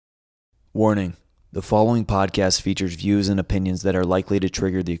Warning: the following podcast features views and opinions that are likely to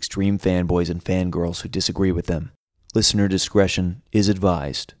trigger the extreme fanboys and fangirls who disagree with them. Listener discretion is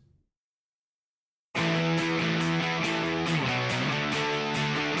advised.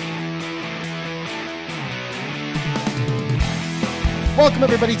 Welcome,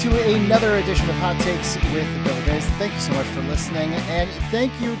 everybody, to another edition of Hot Takes with Billy Bays. Thank you so much for listening, and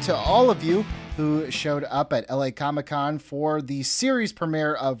thank you to all of you who showed up at LA Comic-Con for the series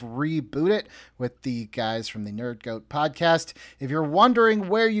premiere of Reboot It with the guys from the Nerd Goat podcast. If you're wondering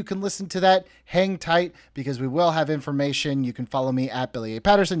where you can listen to that, hang tight, because we will have information. You can follow me at Billy A.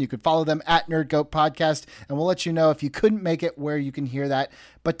 Patterson. You can follow them at Nerd Goat Podcast, and we'll let you know if you couldn't make it where you can hear that.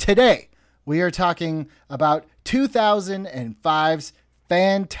 But today, we are talking about 2005's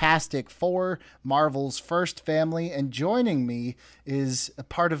Fantastic Four, Marvel's first family, and joining me is a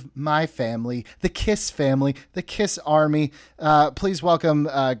part of my family, the Kiss family, the Kiss Army. Please welcome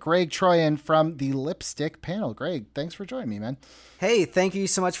Greg Troyan from the Lipstick panel. Greg, thanks for joining me, man. Hey, thank you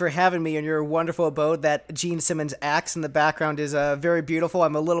so much for having me in your wonderful abode. That Gene Simmons axe in the background is very beautiful.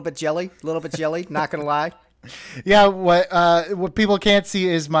 I'm a little bit jelly, not gonna lie. Yeah, what people can't see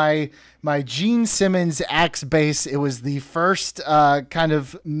is my Gene Simmons axe base. It was the first I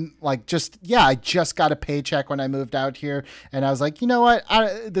just got a paycheck when I moved out here, and I was like, you know what?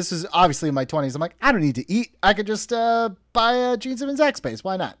 This is obviously in my 20s. I'm like, I don't need to eat. I could just buy a Gene Simmons axe base.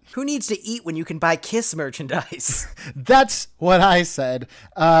 Why not? Who needs to eat when you can buy Kiss merchandise? That's what I said.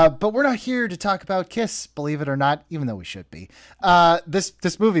 But we're not here to talk about Kiss, believe it or not, even though we should be.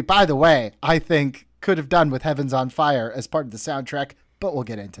 This movie, by the way, I think could have done with Heaven's on Fire as part of the soundtrack, but we'll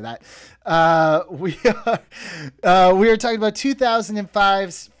get into that. We are talking about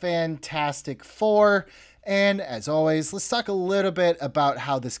 2005's Fantastic Four. And as always, let's talk a little bit about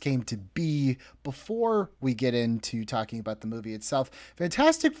how this came to be before we get into talking about the movie itself.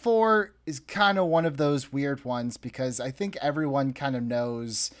 Fantastic Four is kind of one of those weird ones because I think everyone kind of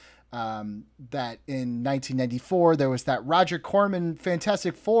knows that in 1994 there was that Roger Corman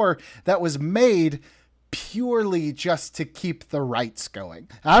Fantastic Four that was made purely just to keep the rights going.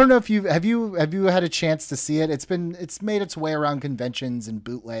 I don't know if you had a chance to see it. It's made its way around conventions and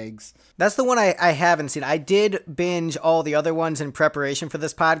bootlegs. That's the one I haven't seen. I did binge all the other ones in preparation for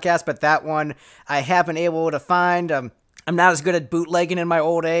this podcast, but that one I haven't been able to find. I'm not as good at bootlegging in my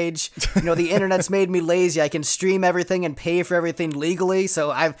old age. You know, the internet's made me lazy. I can stream everything and pay for everything legally, so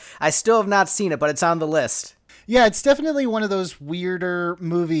I still have not seen it, but it's on the list. Yeah, it's definitely one of those weirder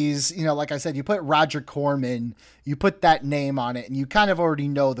movies. You know, like I said, you put Roger Corman, you put that name on it, and you kind of already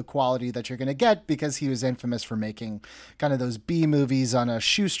know the quality that you're going to get because he was infamous for making kind of those B movies on a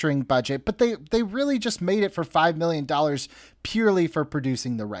shoestring budget. But they really just made it for $5 million purely for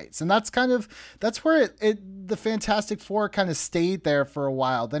producing the rights. And that's where the Fantastic Four kind of stayed there for a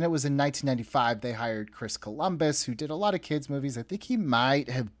while. Then it was in 1995, they hired Chris Columbus, who did a lot of kids movies. I think he might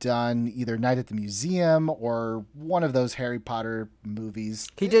have done either Night at the Museum or one of those Harry Potter movies.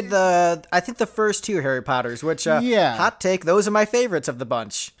 He did I think the first two Harry Potters, which, hot take, those are my favorites of the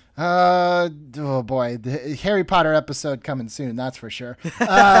bunch. Oh boy, the Harry Potter episode coming soon, that's for sure.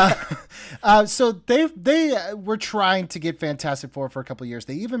 So they were trying to get Fantastic Four for a couple of years.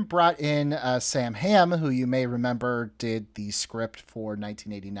 They even brought in Sam Hamm, who you may remember did the script for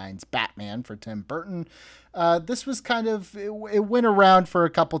 1989's Batman for Tim Burton. This was kind of, it went around for a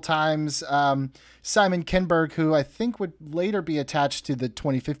couple times. Simon Kinberg, who I think would later be attached to the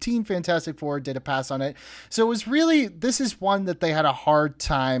 2015 Fantastic Four, did a pass on it. So it was really, this is one that they had a hard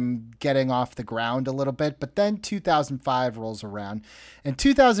time getting off the ground a little bit. But then 2005 rolls around. And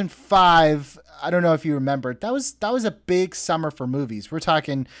 2005, I don't know if you remember, that was a big summer for movies. We're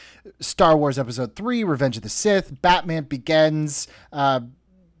talking Star Wars Episode 3, Revenge of the Sith, Batman Begins,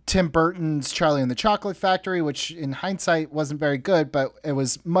 Tim Burton's Charlie and the Chocolate Factory, which in hindsight wasn't very good, but it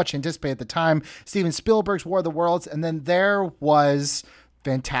was much anticipated at the time. Steven Spielberg's War of the Worlds. And then there was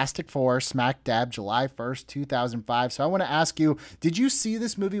Fantastic Four, smack dab, July 1st, 2005. So I want to ask you, did you see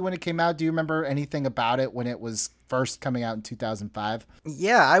this movie when it came out? Do you remember anything about it when it was first coming out in 2005?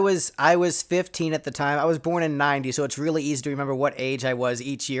 Yeah, I was 15 at the time. I was born in 90, so it's really easy to remember what age I was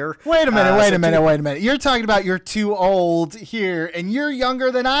each year. Wait a minute. You're talking about you're too old here, and you're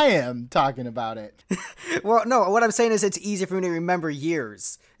younger than I am talking about it. Well, no, what I'm saying is it's easy for me to remember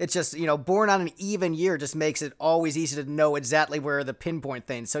years. It's just, born on an even year just makes it always easy to know exactly where the pinpoint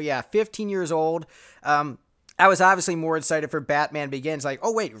thing. So yeah, 15 years old. I was obviously more excited for Batman Begins. Like,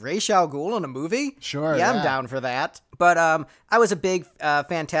 oh wait, Ra's al Ghul in a movie? Sure. Yeah, I'm down for that. But I was a big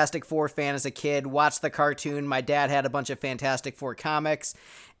Fantastic Four fan as a kid, watched the cartoon. My dad had a bunch of Fantastic Four comics,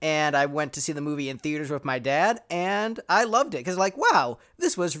 and I went to see the movie in theaters with my dad, and I loved it because, like, wow,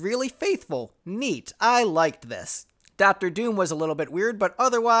 this was really faithful. Neat. I liked this. Doctor Doom was a little bit weird, but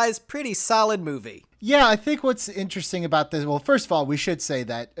otherwise, pretty solid movie. Yeah, I think what's interesting about this, well, first of all, we should say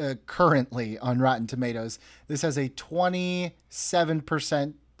that currently on Rotten Tomatoes, this has a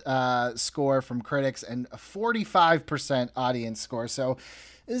 27% score from critics and a 45% audience score. So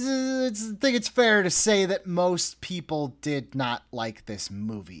I think it's fair to say that most people did not like this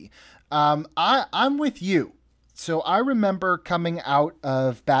movie. I'm with you. So I remember coming out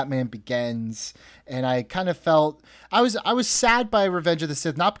of Batman Begins, and I kind of felt I was sad by Revenge of the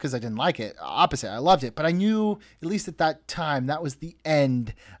Sith, not because I didn't like it. Opposite, I loved it, but I knew at least at that time that was the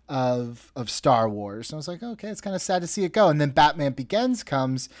end of Star Wars. And I was like, okay, it's kind of sad to see it go. And then Batman Begins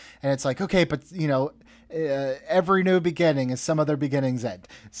comes, and it's like, okay, but every new beginning is some other beginning's end.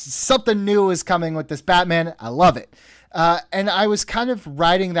 Something new is coming with this Batman. I love it. And I was kind of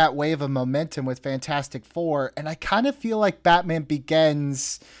riding that wave of momentum with Fantastic Four, and I kind of feel like Batman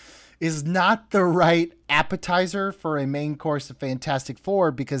Begins is not the right appetizer for a main course of Fantastic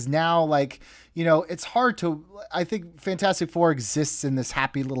Four, because now, it's hard to, I think Fantastic Four exists in this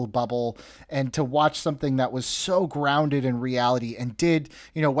happy little bubble, and to watch something that was so grounded in reality and did,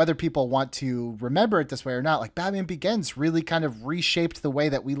 whether people want to remember it this way or not, like Batman Begins really kind of reshaped the way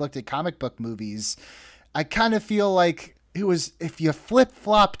that we looked at comic book movies. I kind of feel like it was, if you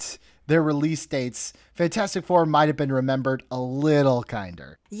flip-flopped their release dates, Fantastic Four might have been remembered a little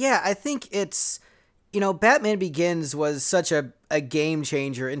kinder. Yeah, I think it's, Batman Begins was such a game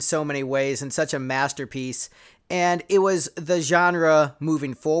changer in so many ways and such a masterpiece. And it was the genre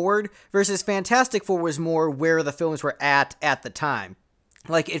moving forward versus Fantastic Four was more where the films were at the time.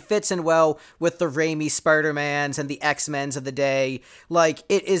 Like, it fits in well with the Raimi Spider-Mans and the X-Men's of the day. Like,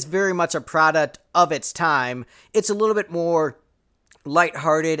 it is very much a product of its time. It's a little bit more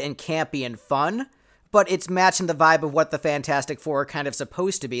lighthearted and campy and fun, but it's matching the vibe of what the Fantastic Four are kind of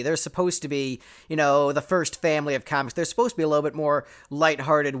supposed to be. They're supposed to be, the first family of comics. They're supposed to be a little bit more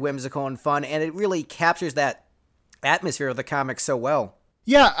lighthearted, whimsical, and fun, and it really captures that atmosphere of the comics so well.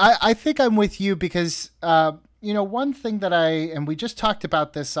 Yeah, I think I'm with you because... one thing that and we just talked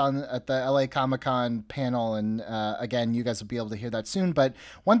about this at the LA Comic-Con panel, and again, you guys will be able to hear that soon, but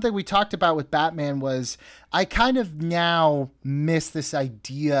one thing we talked about with Batman was I kind of now miss this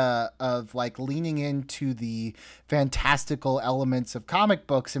idea of like leaning into the fantastical elements of comic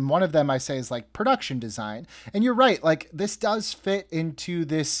books, and one of them I say is like production design. And you're right, like this does fit into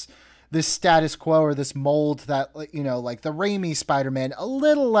this status quo or this mold that, like the Raimi Spider-Man, a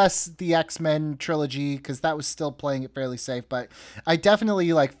little less the X-Men trilogy, because that was still playing it fairly safe. But I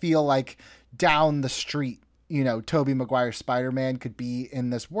definitely feel like down the street, Tobey Maguire's Spider-Man could be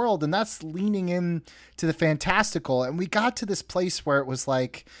in this world. And that's leaning in to the fantastical. And we got to this place where it was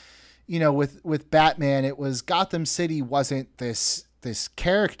like, with Batman, it was Gotham City wasn't this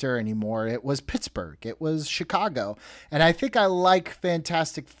character anymore. It was Pittsburgh. It was Chicago. And I think I like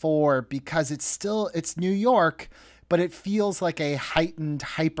Fantastic Four because it's New York, but it feels like a heightened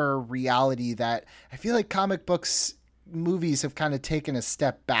hyper reality that I feel like comic books movies have kind of taken a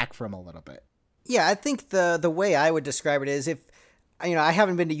step back from a little bit. Yeah, I think the way I would describe it is if, I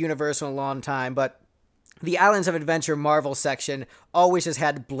haven't been to Universal in a long time, but the Islands of Adventure Marvel section always just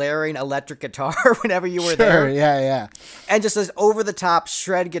had blaring electric guitar whenever you were there. Yeah. And just this over-the-top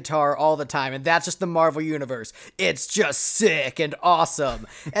shred guitar all the time. And that's just the Marvel Universe. It's just sick and awesome.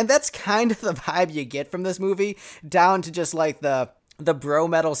 And that's kind of the vibe you get from this movie, down to just like the bro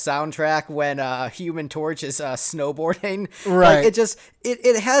metal soundtrack when Human Torch is snowboarding. Right. Like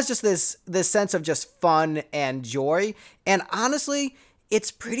it has just this sense of just fun and joy. And honestly, it's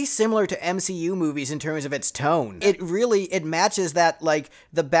pretty similar to MCU movies in terms of its tone. It matches that, like,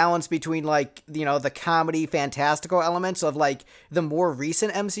 the balance between, like, the comedy fantastical elements of, like, the more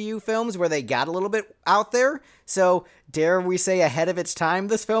recent MCU films where they got a little bit out there. So, dare we say ahead of its time,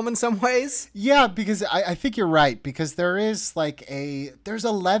 this film in some ways? Yeah, because I think you're right, because there is, there's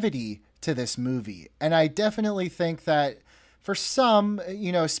a levity to this movie. And I definitely think that for some,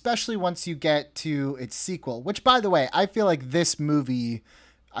 especially once you get to its sequel, which, by the way, I feel like this movie,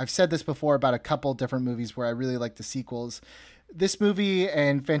 I've said this before about a couple different movies where I really like the sequels. This movie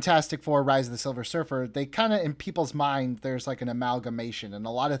and Fantastic Four, Rise of the Silver Surfer, they kind of, in people's mind, there's like an amalgamation and a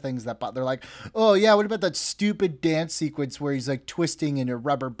lot of things that, they're like, oh yeah, what about that stupid dance sequence where he's like twisting in a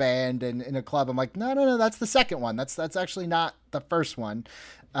rubber band and in a club? I'm like, no, that's the second one. That's actually not the first one,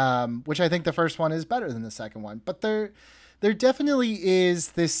 which I think the first one is better than the second one. But there definitely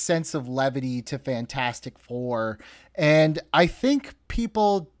is this sense of levity to Fantastic Four. And I think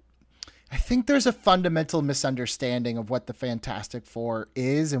there's a fundamental misunderstanding of what the Fantastic Four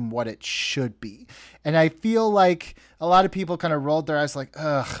is and what it should be. And I feel like a lot of people kind of rolled their eyes like,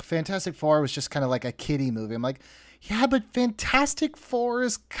 ugh, Fantastic Four was just kind of like a kiddie movie. I'm like, yeah, but Fantastic Four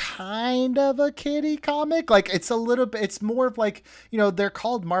is kind of a kiddie comic. Like, it's a little bit, it's more of like, they're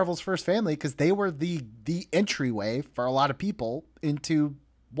called Marvel's first family because they were the entryway for a lot of people into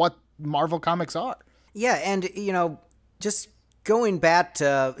what Marvel comics are. Yeah, and, just going back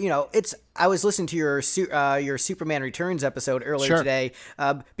to, I was listening to your Superman Returns episode earlier today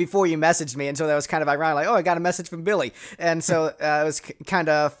before you messaged me, and so that was kind of ironic, like, oh, I got a message from Billy. And so it was kind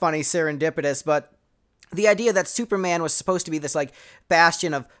of funny, serendipitous, but the idea that Superman was supposed to be this, like,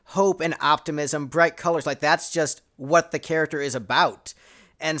 bastion of hope and optimism, bright colors, like, that's just what the character is about.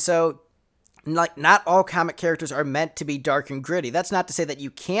 And so, like, not all comic characters are meant to be dark and gritty. That's not to say that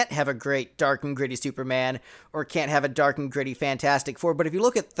you can't have a great dark and gritty Superman or can't have a dark and gritty Fantastic Four, but if you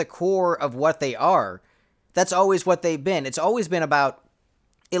look at the core of what they are, that's always what they've been. It's always been about,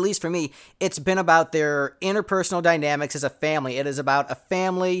 at least for me, it's been about their interpersonal dynamics as a family. It is about a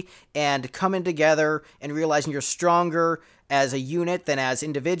family and coming together and realizing you're stronger as a unit than as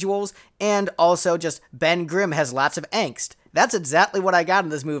individuals. And also just Ben Grimm has lots of angst. That's exactly what I got in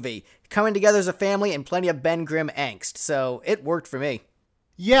this movie. Coming together as a family and plenty of Ben Grimm angst. So it worked for me.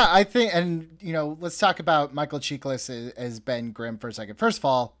 Yeah, I think, and, let's talk about Michael Chiklis as Ben Grimm for a second. First of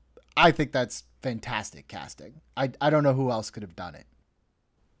all, I think that's fantastic casting. I don't know who else could have done it.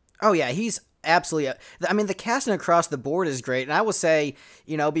 Oh, yeah, he's absolutely... the casting across the board is great. And I will say,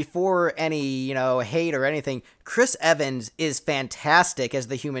 before any, hate or anything, Chris Evans is fantastic as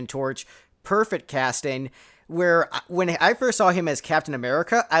the Human Torch. Perfect casting. Where when I first saw him as Captain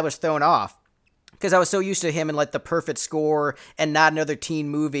America, I was thrown off. Because I was so used to him in, like, The Perfect Score and Not Another Teen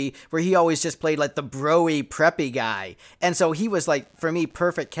Movie, where he always just played, like, the bro-y, preppy guy. And so he was, like, for me,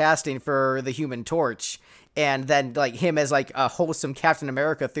 perfect casting for the Human Torch. And then, like, him as, like, a wholesome Captain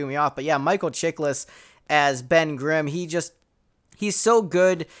America threw me off. But yeah, Michael Chiklis as Ben Grimm, he's so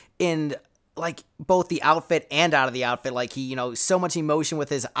good in, like, both the outfit and out of the outfit. Like, he, so much emotion with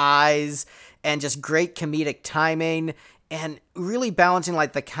his eyes and just great comedic timing and really balancing,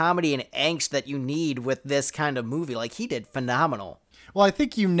 like, the comedy and angst that you need with this kind of movie. Like, he did phenomenal. Well, I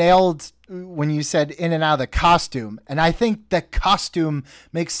think you nailed when you said in and out of the costume. And I think the costume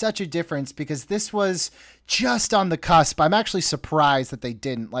makes such a difference because this was just on the cusp. I'm actually surprised that they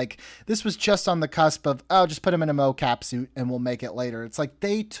didn't. Like, this was just on the cusp of, oh, just put him in a mocap suit and we'll make it later. It's like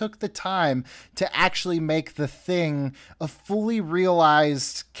they took the time to actually make the Thing a fully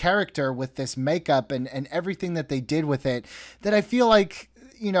realized character with this makeup and everything that they did with it that I feel like,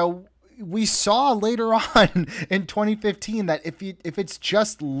 we saw later on in 2015 that if it's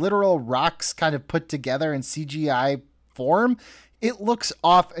just literal rocks kind of put together in CGI form, it looks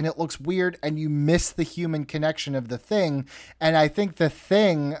off and it looks weird and you miss the human connection of the Thing. And I think the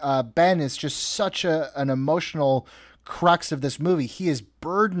Thing, Ben, is just such an emotional crux of this movie. He is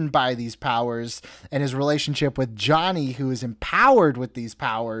burdened by these powers and his relationship with Johnny, who is empowered with these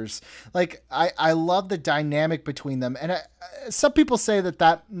powers. Like, I love the dynamic between them. And some people say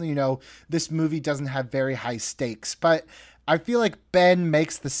that this movie doesn't have very high stakes, but I feel like Ben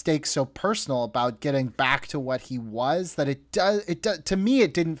makes the stakes so personal about getting back to what he was that it does to me,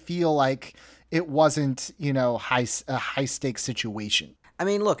 it didn't feel like it wasn't, a high stakes situation. I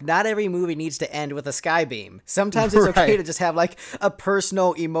mean, look, not every movie needs to end with a sky beam. Sometimes it's okay to just have, like, a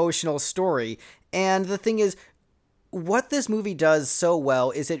personal, emotional story. And the thing is, what this movie does so well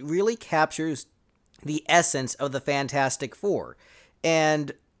is it really captures the essence of the Fantastic Four.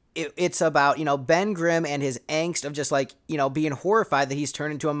 And it's about, Ben Grimm and his angst of just, like, being horrified that he's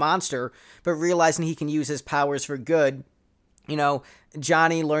turned into a monster, but realizing he can use his powers for good.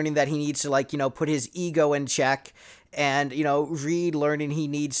 Johnny learning that he needs to, like, put his ego in check. And, Reed learning he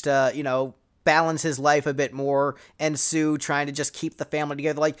needs to, balance his life a bit more. And Sue trying to just keep the family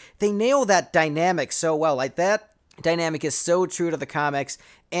together. Like, they nail that dynamic so well. Like, that dynamic is so true to the comics.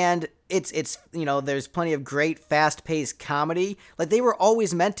 And it's there's plenty of great fast-paced comedy. Like, they were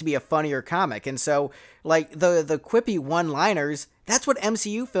always meant to be a funnier comic. And so, like, the quippy one-liners, that's what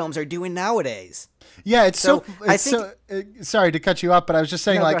MCU films are doing nowadays. Yeah, sorry to cut you off, but I was just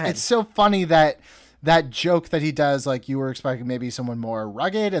saying, it's so funny that that joke that he does, like you were expecting maybe someone more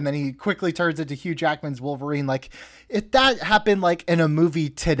rugged, and then he quickly turns into Hugh Jackman's Wolverine. Like if that happened like in a movie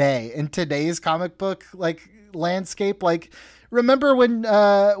today, in today's comic book like landscape, like remember when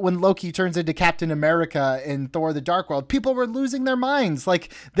Loki turns into Captain America in Thor: The Dark World, people were losing their minds.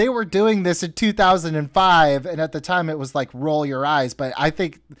 Like they were doing this in 2005, and at the time it was like roll your eyes. But I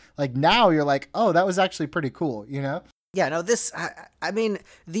think like now you're like, oh, that was actually pretty cool, you know? Yeah, no, this, I mean,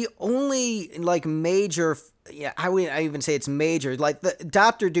 the only, like, major, yeah, I even say it's major, like, the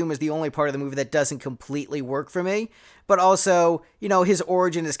Doctor Doom is the only part of the movie that doesn't completely work for me, but also, you know, his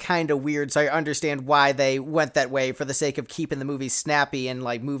origin is kind of weird, so I understand why they went that way for the sake of keeping the movie snappy and,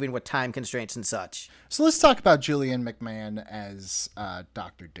 like, moving with time constraints and such. So let's talk about Julian McMahon as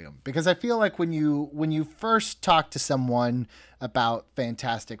Doctor Doom, because I feel like when you first talk to someone about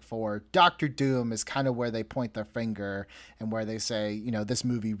Fantastic Four, Doctor Doom is kind of where they point their finger and where they say, you know, this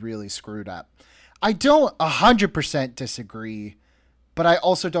movie really screwed up. I don't 100% disagree, but I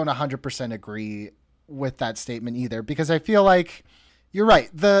also don't 100% agree with that statement either, because I feel like you're right.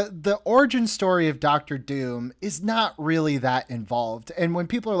 The origin story of Doctor Doom is not really that involved. And when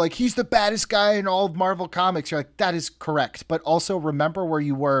people are like, he's the baddest guy in all of Marvel Comics, you're like, that is correct. But also remember where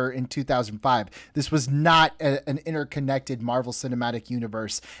you were in 2005. This was not an interconnected Marvel Cinematic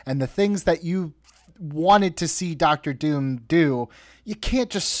Universe. And the things that you wanted to see Doctor Doom do, you can't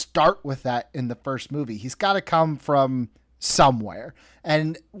just start with that in the first movie. He's got to come from somewhere.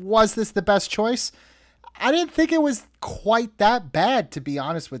 And was this the best choice? I didn't think it was quite that bad, to be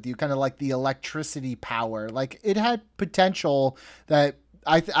honest with you. Kind of like the electricity power. Like it had potential that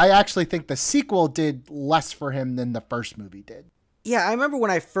I actually think the sequel did less for him than the first movie did. Yeah, I remember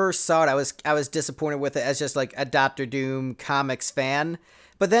when I first saw it, I was disappointed with it as just like a Doctor Doom comics fan.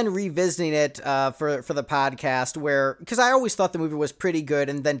 But then revisiting it for the podcast, where because I always thought the movie was pretty good,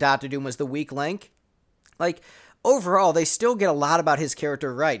 and then Doctor Doom was the weak link. Like overall, they still get a lot about his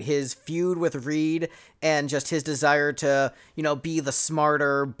character right. His feud with Reed and just his desire to, you know, be the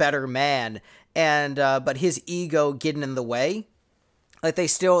smarter, better man, and but his ego getting in the way. Like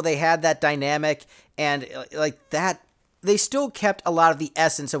they had that dynamic, and like that. They still kept a lot of the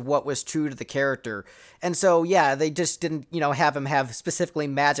essence of what was true to the character. And so, yeah, they just didn't, you know, have him have specifically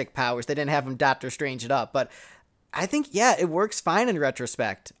magic powers. They didn't have him Doctor Strange it up. But I think, yeah, it works fine in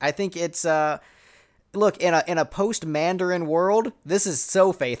retrospect. I think it's, look, in a post-Mandarin world, this is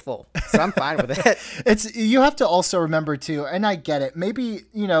so faithful. So I'm fine with it. You have to also remember, too, and I get it. Maybe,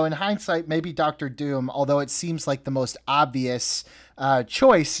 you know, in hindsight, maybe Doctor Doom, although it seems like the most obvious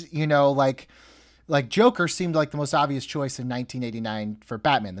choice, you know, like Joker seemed like the most obvious choice in 1989 for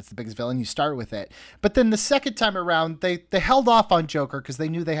Batman. That's the biggest villain. You start with it. But then the second time around, they held off on Joker because they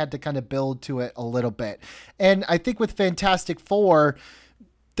knew they had to kind of build to it a little bit. And I think with Fantastic Four,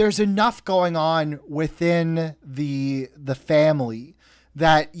 there's enough going on within the family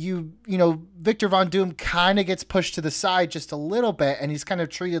that you know, Victor Von Doom kind of gets pushed to the side just a little bit, and he's kind of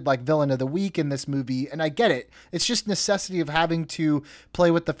treated like villain of the week in this movie. And I get it. It's just necessity of having to play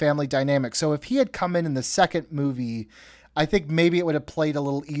with the family dynamic. So if he had come in the second movie, I think maybe it would have played a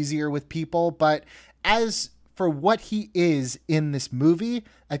little easier with people. But as for what he is in this movie,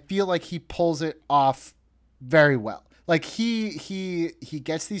 I feel like he pulls it off very well. Like he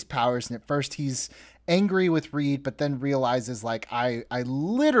gets these powers, and at first he's angry with Reed, but then realizes like I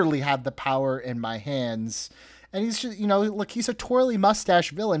literally had the power in my hands. And he's just, you know, look, he's a twirly mustache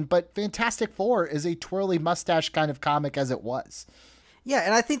villain, but Fantastic Four is a twirly mustache kind of comic as it was. Yeah,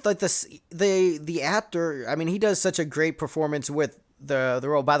 and I think like the actor, I mean, he does such a great performance with the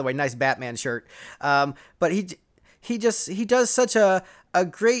role. By the way, nice Batman shirt. But he does such a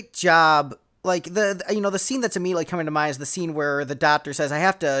great job. Like the scene that's immediately coming to mind is the scene where the doctor says, I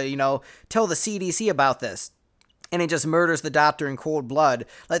have to, you know, tell the CDC about this. And he just murders the doctor in cold blood.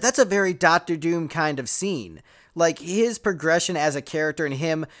 Like that's a very Doctor Doom kind of scene. Like his progression as a character and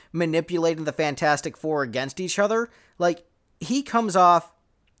him manipulating the Fantastic Four against each other. Like he comes off,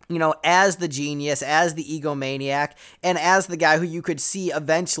 you know, as the genius, as the egomaniac, and as the guy who you could see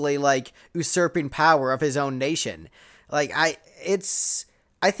eventually like usurping power of his own nation. Like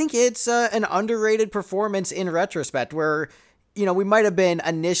I think it's an underrated performance in retrospect where, you know, we might have been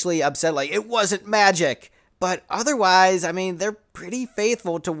initially upset, like, it wasn't magic. But otherwise, I mean, they're pretty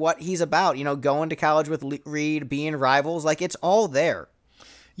faithful to what he's about, you know, going to college with Reed, being rivals. Like, it's all there.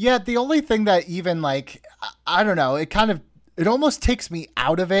 Yeah, the only thing that even, like, I don't know, it almost takes me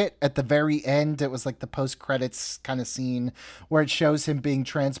out of it at the very end. It was like the post-credits kind of scene where it shows him being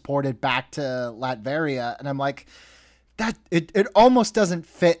transported back to Latveria. And I'm like, it almost doesn't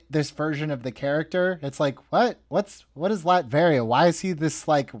fit this version of the character. It's like, what is Latveria? Why is he this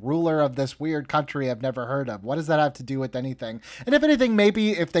like ruler of this weird country I've never heard of? What does that have to do with anything? And if anything,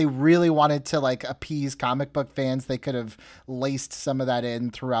 maybe if they really wanted to like appease comic book fans, they could have laced some of that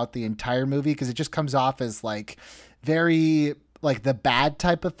in throughout the entire movie, because it just comes off as like very like the bad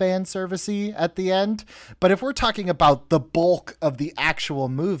type of fan servicey at the end. But if we're talking about the bulk of the actual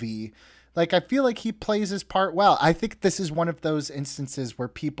movie, like, I feel like he plays his part well. I think this is one of those instances where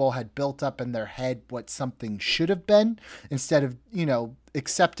people had built up in their head what something should have been instead of, you know,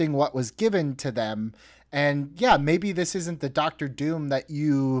 accepting what was given to them. And yeah, maybe this isn't the Doctor Doom that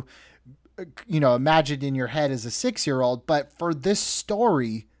you know, imagined in your head as a 6-year-old, but for this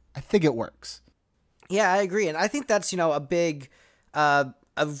story, I think it works. Yeah, I agree. And I think that's, you know,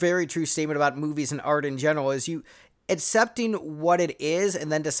 a very true statement about movies and art in general, is you accepting what it is and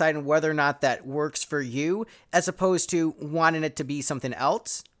then deciding whether or not that works for you, as opposed to wanting it to be something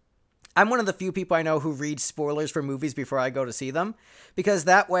else. I'm one of the few people I know who read spoilers for movies before I go to see them, because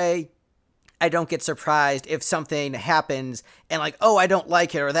that way I don't get surprised if something happens and like, oh, I don't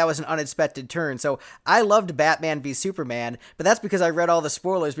like it, or that was an unexpected turn. So I loved Batman v Superman, but that's because I read all the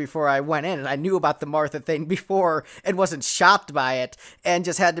spoilers before I went in, and I knew about the Martha thing before and wasn't shocked by it, and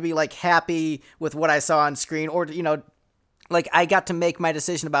just had to be like happy with what I saw on screen, or, you know, like I got to make my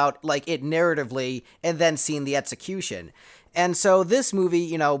decision about like it narratively and then seeing the execution. And so this movie,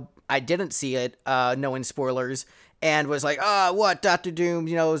 you know, I didn't see it knowing spoilers, and was like, what, Dr. Doom,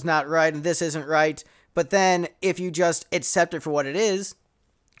 you know, is not right, and this isn't right. But then if you just accept it for what it is,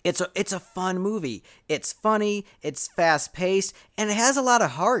 it's a fun movie. It's funny, it's fast-paced, and it has a lot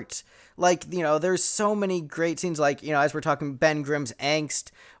of heart. Like, you know, there's so many great scenes, like, you know, as we're talking Ben Grimm's angst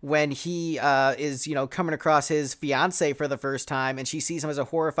when he is, you know, coming across his fiancée for the first time, and she sees him as a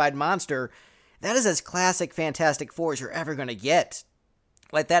horrified monster. That is as classic Fantastic Four as you're ever going to get.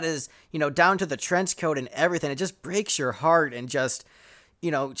 Like, that is, you know, down to the trench coat and everything. It just breaks your heart, and just, you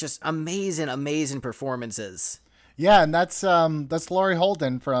know, just amazing performances. Yeah, and that's Laurie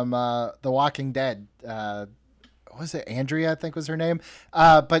Holden from The Walking Dead. Was it Andrea, I think was her name?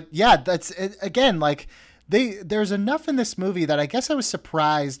 But yeah, that's it, again, like there's enough in this movie that I guess I was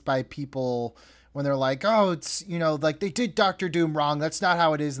surprised by people when they're like, oh, it's, you know, like they did Doctor Doom wrong. That's not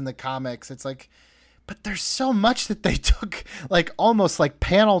how it is in the comics. It's like, but there's so much that they took, like almost like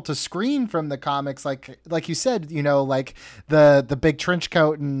panel to screen from the comics. Like you said, you know, like the big trench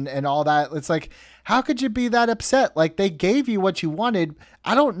coat and all that. It's like, how could you be that upset? Like, they gave you what you wanted.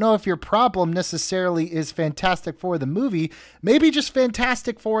 I don't know if your problem necessarily is Fantastic Four the movie. Maybe just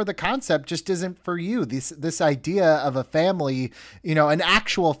Fantastic Four the concept just isn't for you. This idea of a family, you know, an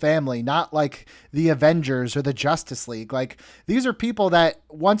actual family, not like the Avengers or the Justice League. Like, these are people that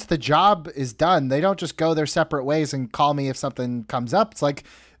once the job is done, they don't just go their separate ways and call me if something comes up. It's like,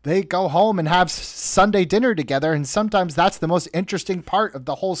 they go home and have Sunday dinner together. And sometimes that's the most interesting part of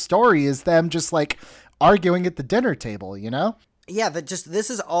the whole story, is them just like arguing at the dinner table, you know? Yeah, this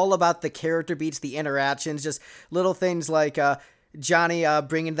is all about the character beats, the interactions, just little things like Johnny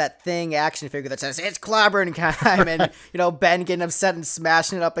bringing that Thing action figure that says, it's clobbering time, and, you know, Ben getting upset and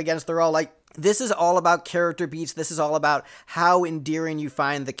smashing it up against the wall. Like, this is all about character beats. This is all about how endearing you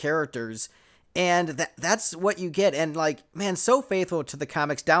find the characters. And that's what you get. And, like, man, so faithful to the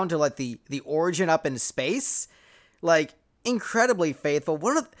comics, down to, like, the origin up in space. Like, incredibly faithful.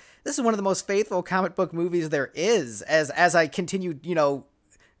 This is one of the most faithful comic book movies there is. As I continue, you know,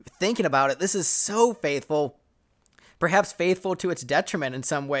 thinking about it, this is so faithful. Perhaps faithful to its detriment in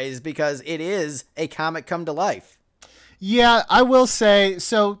some ways, because it is a comic come to life. Yeah, I will say,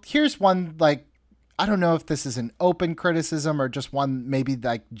 so here's one, like, I don't know if this is an open criticism or just one maybe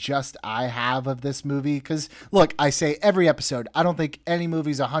like just I have of this movie. Because look, I say every episode, I don't think any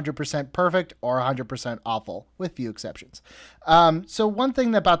movie's 100% perfect or 100% awful, with few exceptions. So one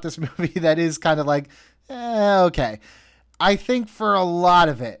thing about this movie that is kind of like, okay. I think for a lot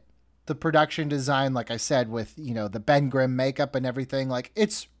of it, the production design, like I said, with, you know, the Ben Grimm makeup and everything, like,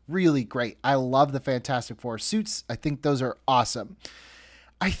 it's really great. I love the Fantastic Four suits. I think those are awesome.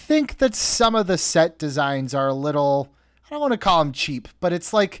 I think that some of the set designs are a little, I don't want to call them cheap, but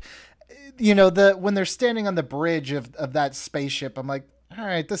it's like, you know, when they're standing on the bridge of that spaceship, I'm like, all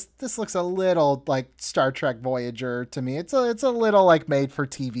right, this looks a little like Star Trek Voyager to me. It's a little like made for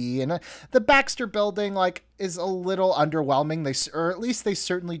TV, and the Baxter building like is a little underwhelming. Or at least they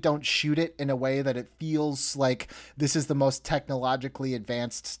certainly don't shoot it in a way that it feels like this is the most technologically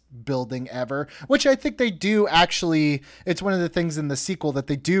advanced building ever, which I think they do actually. It's one of the things in the sequel that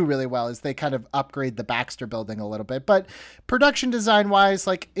they do really well, is they kind of upgrade the Baxter building a little bit. But production design wise,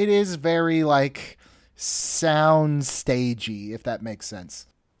 like, it is very like sound stagey, if that makes sense.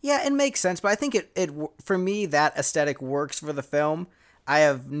 Yeah, it makes sense, but I think it for me, that aesthetic works for the film. I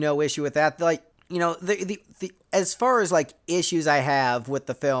have no issue with that. Like, you know, the as far as like issues I have with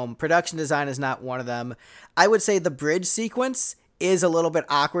the film, production design is not one of them. I would say the bridge sequence is a little bit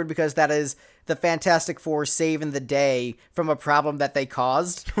awkward because that is the Fantastic Four saving the day from a problem that they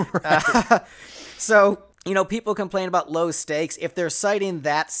caused. Right. So, you know, people complain about low stakes. If they're citing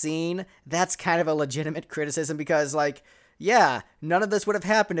that scene, that's kind of a legitimate criticism because, like, yeah, none of this would have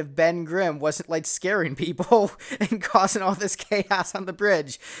happened if Ben Grimm wasn't, like, scaring people and causing all this chaos on the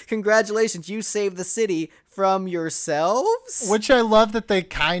bridge. Congratulations, you saved the city from yourselves? Which I love that they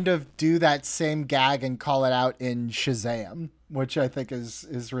kind of do that same gag and call it out in Shazam, which I think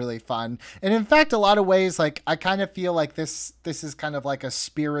is really fun. And in fact, a lot of ways, like, I kind of feel like this is kind of like a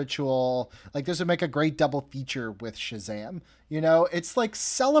spiritual, like, this would make a great double feature with Shazam. You know, it's like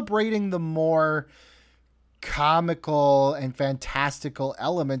celebrating the more comical and fantastical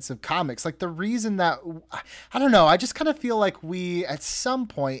elements of comics. Like the reason that, I don't know, I just kind of feel like we at some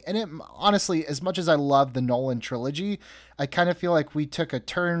point, and it honestly, as much as I love the Nolan trilogy, I kind of feel like we took a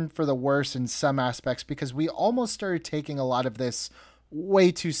turn for the worse in some aspects because we almost started taking a lot of this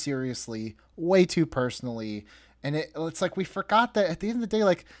way too seriously, way too personally. And it's like we forgot that at the end of the day,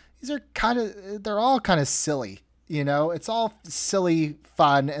 like these are they're all kind of silly. You know, it's all silly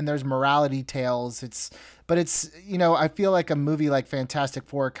fun and there's morality tales. But it's, you know, I feel like a movie like Fantastic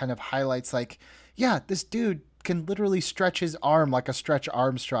Four kind of highlights like, yeah, this dude can literally stretch his arm like a Stretch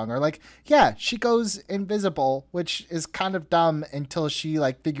Armstrong, or like, yeah, she goes invisible, which is kind of dumb until she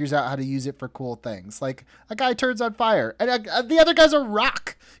like figures out how to use it for cool things. Like a guy turns on fire and the other guy's a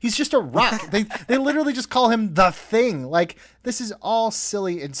rock. He's just a rock. They literally just call him the Thing. Like this is all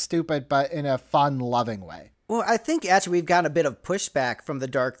silly and stupid, but in a fun, loving way. Well, I think actually we've gotten a bit of pushback from the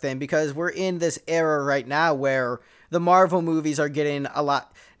Dark Thing because we're in this era right now where the Marvel movies are getting a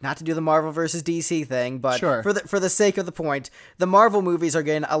lot, not to do the Marvel versus DC thing, but sure, for the sake of the point, the Marvel movies are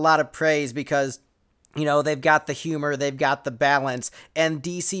getting a lot of praise because, you know, they've got the humor, they've got the balance, and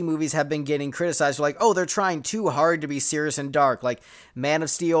DC movies have been getting criticized for like, oh, they're trying too hard to be serious and dark. Like Man of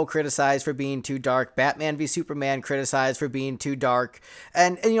Steel criticized for being too dark, Batman v Superman criticized for being too dark,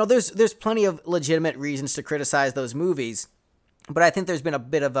 and you know, there's plenty of legitimate reasons to criticize those movies, but I think there's been a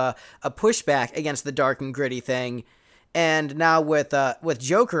bit of a pushback against the dark and gritty thing, and now with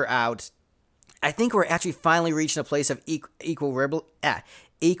Joker out, I think we're actually finally reaching a place of equilibrium,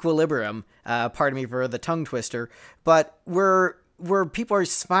 pardon me for the tongue twister, but where people are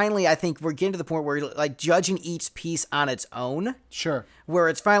finally, I think we're getting to the point where like judging each piece on its own. Sure. Where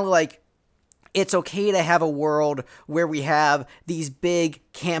it's finally like, it's okay to have a world where we have these big,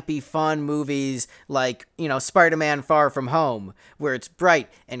 campy, fun movies like, you know, Spider-Man Far From Home, where it's bright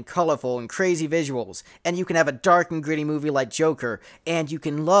and colorful and crazy visuals, and you can have a dark and gritty movie like Joker, and you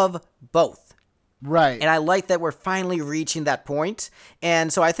can love both. Right. And I like that we're finally reaching that point.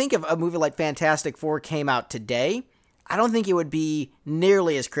 And so I think if a movie like Fantastic Four came out today, I don't think it would be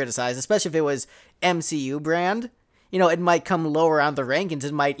nearly as criticized, especially if it was MCU brand. You know, it might come lower on the rankings.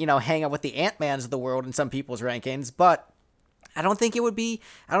 It might, you know, hang out with the Ant-Mans of the world in some people's rankings, but I don't think it would be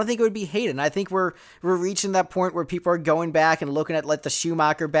hated. And I think we're reaching that point where people are going back and looking at like the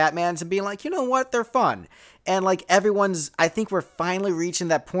Schumacher Batmans and being like, you know what, they're fun. And like I think we're finally reaching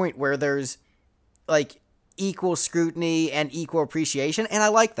that point where there's like equal scrutiny and equal appreciation, and I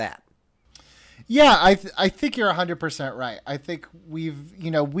like that. Yeah, I think you're 100% right. I think we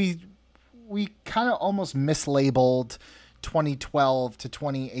kind of almost mislabeled 2012 to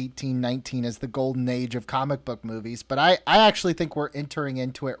 2018-19 as the golden age of comic book movies, but I actually think we're entering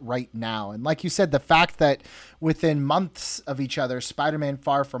into it right now. And like you said, the fact that within months of each other, Spider-Man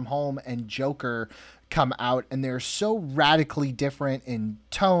Far From Home and Joker come out, and they're so radically different in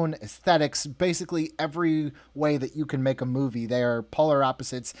tone, aesthetics, basically every way that you can make a movie. They are polar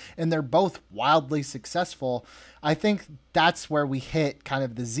opposites, and they're both wildly successful. I think that's where we hit kind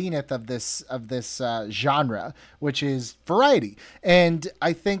of the zenith of this genre, which is variety. And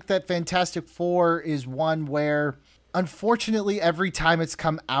I think that Fantastic Four is one where, unfortunately, every time it's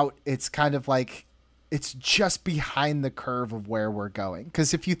come out, it's kind of like it's just behind the curve of where we're going.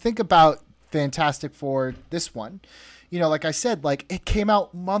 Because if you think about Fantastic Four, this one, you know, like I said, like it came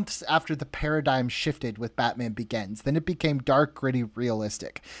out months after the paradigm shifted with Batman Begins. Then it became dark, gritty,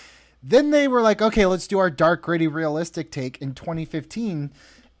 realistic. Then they were like, okay, let's do our dark, gritty, realistic take in 2015.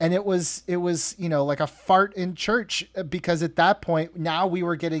 And it was, like a fart in church, because at that point, now we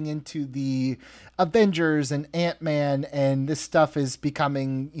were getting into the Avengers and Ant-Man, and this stuff is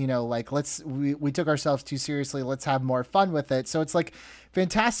becoming, like, we took ourselves too seriously. Let's have more fun with it. So it's like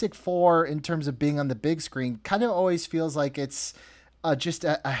Fantastic Four, in terms of being on the big screen, kind of always feels like it's just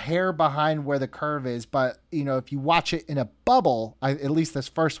a hair behind where the curve is. But, if you watch it in a bubble, at least this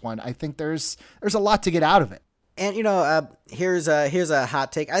first one, I think there's a lot to get out of it. And, here's a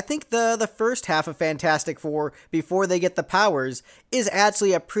hot take. I think the first half of Fantastic Four, before they get the powers, is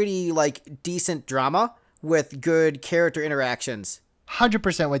actually a pretty, decent drama with good character interactions.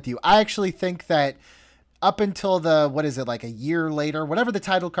 100% with you. I actually think that up until a year later, whatever the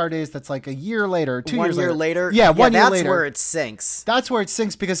title card is, that's like a year later, 2 years later. 1 year later? Yeah, 1 year later. That's where it sinks. That's where it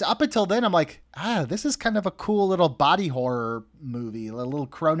sinks, because up until then, I'm like, this is kind of a cool little body horror movie, a little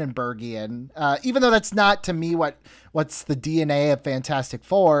Cronenbergian. Even though that's not, to me, what's the DNA of Fantastic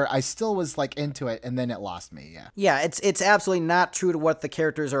Four, I still was into it, and then it lost me, yeah. Yeah, it's absolutely not true to what the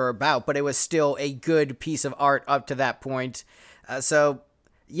characters are about, but it was still a good piece of art up to that point. So,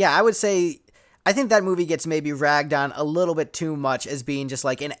 yeah, I would say, I think that movie gets maybe ragged on a little bit too much as being just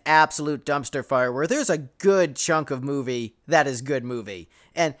an absolute dumpster fire, where there's a good chunk of movie that is good movie.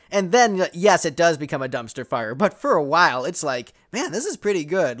 And then, yes, it does become a dumpster fire, but for a while, it's man, this is pretty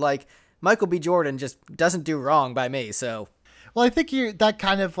good. Michael B. Jordan just doesn't do wrong by me, so... Well, I think that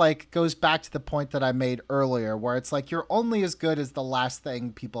kind of goes back to the point that I made earlier, where it's you're only as good as the last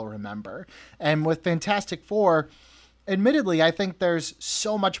thing people remember. And with Fantastic Four, admittedly, I think there's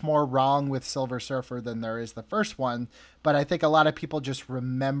so much more wrong with Silver Surfer than there is the first one, but I think a lot of people just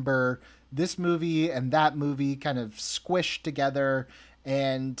remember this movie and that movie kind of squished together,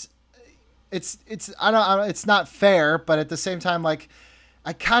 and it's not fair, but at the same time,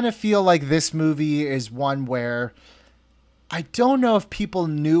 I kind of feel like this movie is one where I don't know if people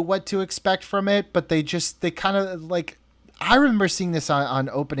knew what to expect from it, but they kind of I remember seeing this on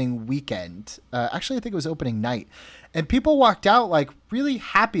opening weekend. Actually, I think it was opening night. And people walked out really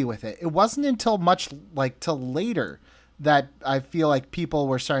happy with it. It wasn't until much till later that I feel like people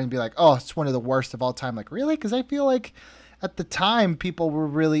were starting to be oh, it's one of the worst of all time. Really? Because I feel at the time people were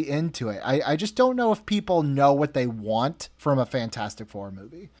really into it. I just don't know if people know what they want from a Fantastic Four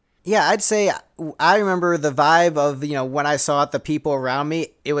movie. Yeah, I'd say I remember the vibe of, when I saw it, the people around me,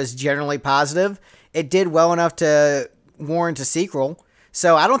 it was generally positive. It did well enough to warrant a sequel.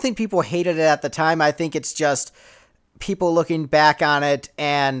 So I don't think people hated it at the time. I think it's just people looking back on it,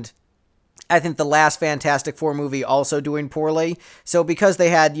 and I think the last Fantastic Four movie also doing poorly. So because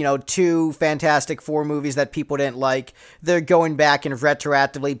they had, two Fantastic Four movies that people didn't like, they're going back and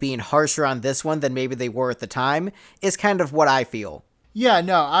retroactively being harsher on this one than maybe they were at the time, is kind of what I feel. Yeah,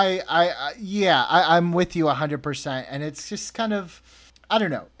 no, I'm with you 100%. And it's just kind of, I don't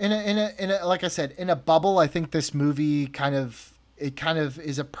know, in a like I said, in a bubble, I think this movie kind of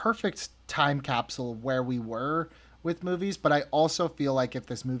is a perfect time capsule of where we were with movies. But I also feel like if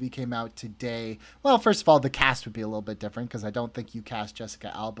this movie came out today, well, first of all, the cast would be a little bit different, because I don't think you cast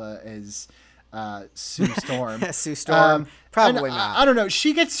Jessica Alba as Sue Storm. Sue Storm, probably not. I don't know.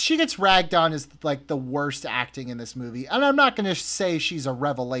 She gets ragged on as the worst acting in this movie, and I'm not going to say she's a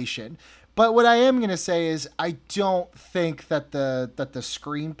revelation. But what I am going to say is I don't think that the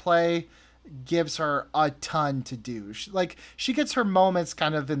screenplay gives her a ton to do. She gets her moments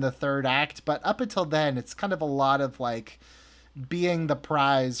kind of in the third act, but up until then, it's kind of a lot of being the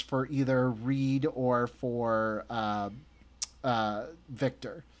prize for either Reed or for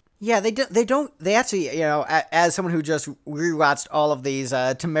Victor. Yeah, they actually, as someone who just rewatched all of these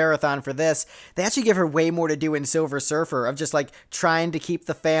to marathon for this, they actually give her way more to do in Silver Surfer, of just trying to keep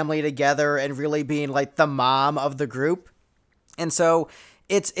the family together and really being the mom of the group. And so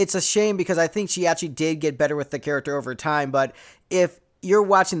it's a shame, because I think she actually did get better with the character over time. But if you're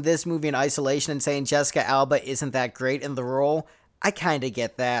watching this movie in isolation and saying Jessica Alba isn't that great in the role, I kind of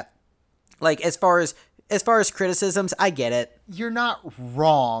get that. As far as criticisms, I get it. You're not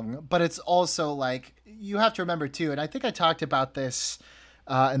wrong, but it's also you have to remember too, and I think I talked about this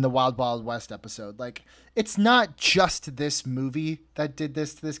in the Wild Wild West episode. It's not just this movie that did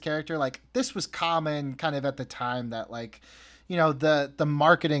this to this character. This was common kind of at the time that the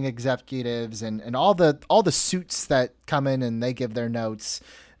marketing executives and all the suits that come in and they give their notes,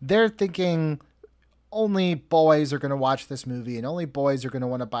 they're thinking only boys are going to watch this movie, and only boys are going to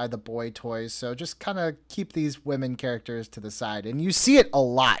want to buy the boy toys. So just kind of keep these women characters to the side. And you see it a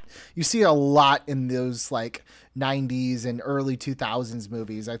lot. You see it a lot in those 90s and early 2000s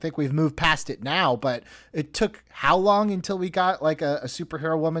movies. I think we've moved past it now, but it took how long until we got a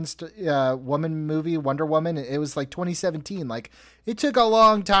superhero woman movie, Wonder Woman? It was 2017. it took a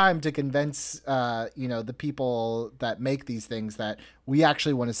long time to convince, the people that make these things that we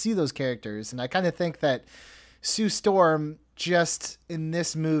actually want to see those characters. And I kind of think that Sue Storm, just in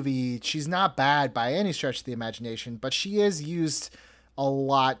this movie, she's not bad by any stretch of the imagination, but she is used a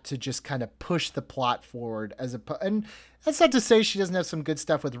lot to just kind of push the plot forward and that's not to say she doesn't have some good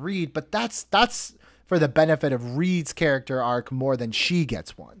stuff with Reed, but that's for the benefit of Reed's character arc more than she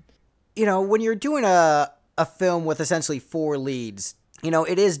gets one. When you're doing a film with essentially 4 leads,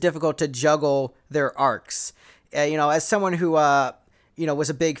 it is difficult to juggle their arcs. As someone who, was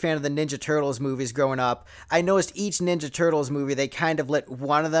a big fan of the Ninja Turtles movies growing up, I noticed each Ninja Turtles movie, they kind of let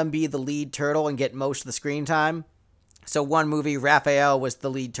one of them be the lead turtle and get most of the screen time. So one movie, Raphael was the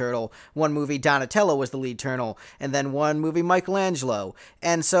lead turtle. One movie, Donatello was the lead turtle. And then one movie, Michelangelo.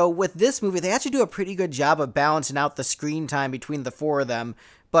 And so with this movie, they actually do a pretty good job of balancing out the screen time between the 4 of them.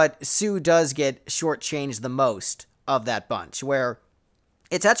 But Sue does get shortchanged the most of that bunch, where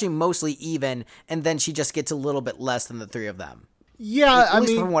it's actually mostly even, and then she just gets a little bit less than the 3 of them. Yeah, at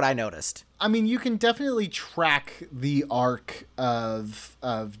least from what I noticed. I mean, you can definitely track the arc of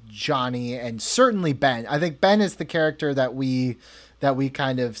Johnny and certainly Ben. I think Ben is the character that we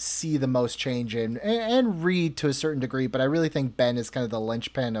kind of see the most change in, and Reed to a certain degree, but I really think Ben is kind of the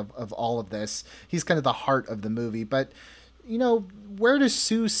linchpin of all of this. He's kind of the heart of the movie. But, where does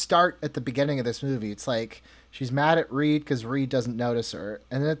Sue start at the beginning of this movie? It's like she's mad at Reed because Reed doesn't notice her,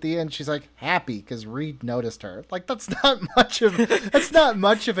 and then at the end she's like happy because Reed noticed her. Like that's not much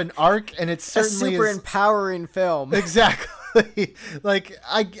of an arc, and it's certainly a super empowering film. Exactly.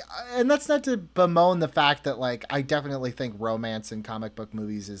 And that's not to bemoan the fact that I definitely think romance in comic book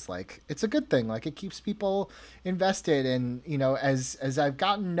movies is it's a good thing. It keeps people invested, and as I've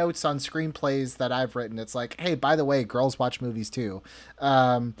gotten notes on screenplays that I've written, it's hey, by the way, girls watch movies too.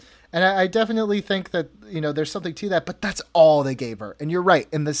 And I definitely think that, there's something to that, but that's all they gave her. And you're right.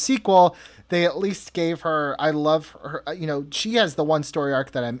 In the sequel, they at least gave her, I love her, she has the one story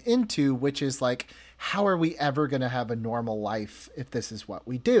arc that I'm into, which is how are we ever going to have a normal life if this is what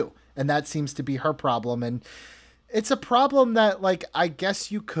we do? And that seems to be her problem. And it's a problem that I guess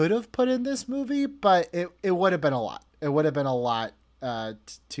you could have put in this movie, but it would have been a lot. It would have been a lot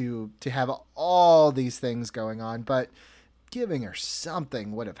to have all these things going on, but giving her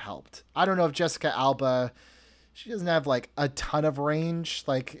something would have helped. I don't know if Jessica Alba, she doesn't have a ton of range.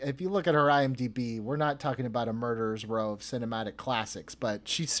 If you look at her IMDb, we're not talking about a murderer's row of cinematic classics, but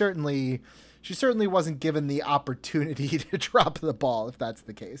she certainly wasn't given the opportunity to drop the ball, if that's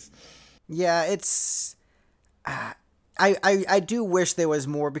the case. Yeah, it's I do wish there was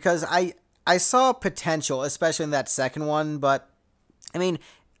more, because I saw potential, especially in that second one, but I mean,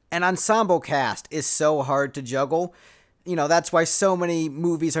 an ensemble cast is so hard to juggle. That's why so many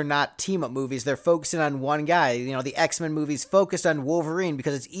movies are not team-up movies. They're focusing on one guy. The X-Men movies focused on Wolverine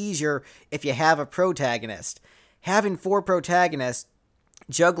because it's easier if you have a protagonist. Having 4 protagonists,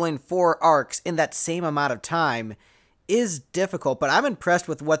 juggling 4 arcs in that same amount of time is difficult, but I'm impressed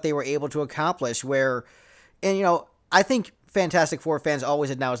with what they were able to accomplish I think Fantastic Four fans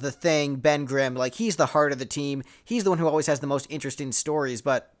always acknowledge the Thing, Ben Grimm, he's the heart of the team. He's the one who always has the most interesting stories,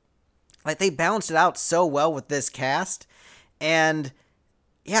 but they balanced it out so well with this cast. And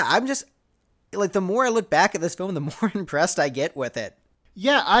yeah, I'm just the more I look back at this film, the more impressed I get with it.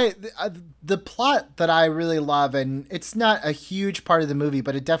 Yeah, the plot that I really love, and it's not a huge part of the movie,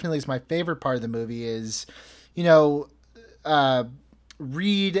 but it definitely is my favorite part of the movie, is,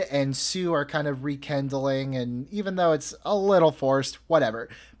 Reed and Sue are kind of rekindling, and even though it's a little forced, whatever.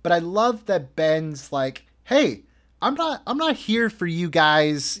 But I love that Ben's hey, I'm not here for you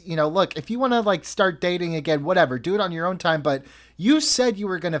guys. Look, if you want to start dating again, whatever, do it on your own time. But you said you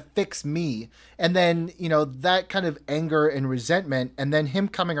were going to fix me. And then, that kind of anger and resentment, and then him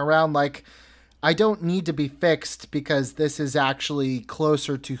coming around I don't need to be fixed because this is actually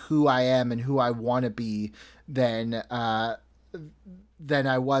closer to who I am and who I want to be than I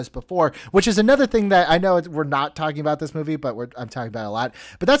was before, which is another thing that I know we're not talking about this movie, but I'm talking about it a lot.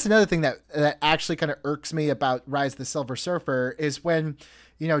 But that's another thing that actually kind of irks me about Rise of the Silver Surfer is when,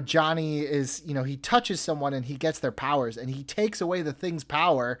 Johnny is, he touches someone and he gets their powers and he takes away the Thing's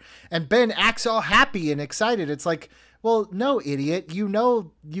power, and Ben acts all happy and excited. It's well, no, idiot.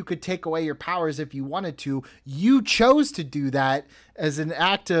 You could take away your powers if you wanted to. You chose to do that.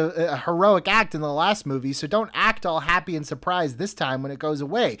 a heroic act in the last movie. So don't act all happy and surprised this time when it goes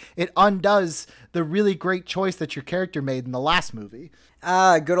away. It undoes the really great choice that your character made in the last movie.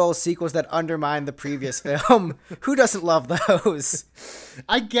 Good old sequels that undermine the previous film. Who doesn't love those?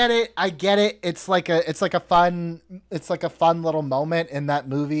 I get it. It's like a fun little moment in that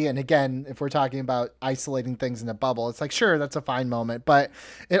movie. And again, if we're talking about isolating things in a bubble, it's like, sure, that's a fine moment, but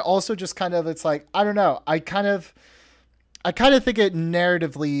it also just kind of, it's like, I don't know. I kind of think it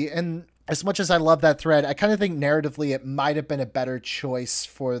narratively, and as much as I love that thread, I kind of think narratively it might have been a better choice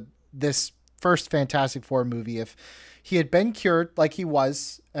for this first Fantastic Four movie if he had been cured like he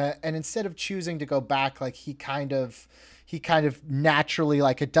was, and instead of choosing to go back, like he kind of naturally,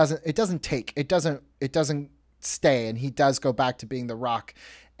 like it doesn't stay, and he does go back to being the Rock,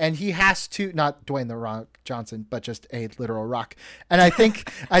 and he has to, not Dwayne the Rock Johnson, but just a literal rock. And I think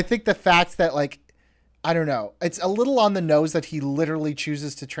the fact that, like, I don't know, it's a little on the nose that he literally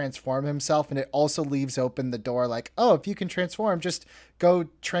chooses to transform himself, and it also leaves open the door, like, oh, if you can transform, just go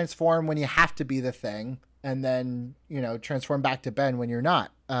transform when you have to be the Thing, and then, transform back to Ben when you're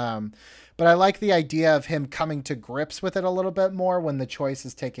not. But I like the idea of him coming to grips with it a little bit more when the choice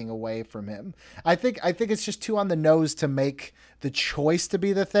is taking away from him. I think it's just too on the nose to make the choice to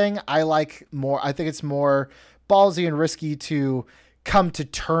be the Thing. I think it's more ballsy and risky to come to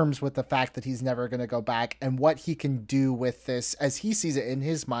terms with the fact that he's never going to go back and what he can do with this, as he sees it in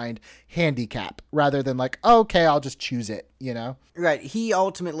his mind, handicap, rather than like, oh, okay, I'll just choose it, Right. He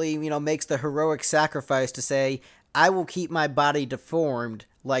ultimately, makes the heroic sacrifice to say, I will keep my body deformed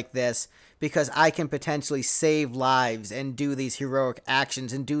like this because I can potentially save lives and do these heroic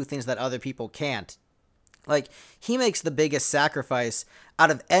actions and do things that other people can't. Like, he makes the biggest sacrifice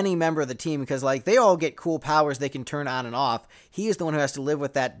out of any member of the team because, like, they all get cool powers they can turn on and off. He is the one who has to live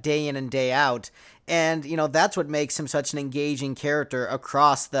with that day in and day out. And, that's what makes him such an engaging character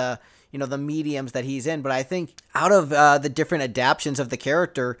across the mediums that he's in. But I think out of the different adaptions of the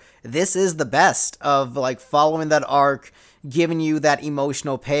character, this is the best of, like, following that arc, giving you that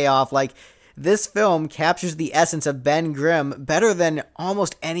emotional payoff. Like, this film captures the essence of Ben Grimm better than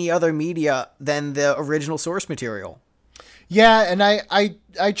almost any other media than the original source material. Yeah, and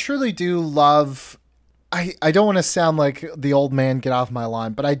I truly do love... I don't want to sound like the old man get off my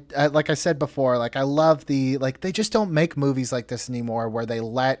lawn, but I like I said before, like I love they just don't make movies like this anymore where they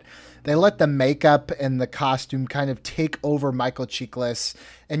let the makeup and the costume kind of take over Michael Chiklis,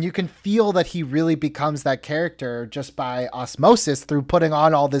 and you can feel that he really becomes that character just by osmosis through putting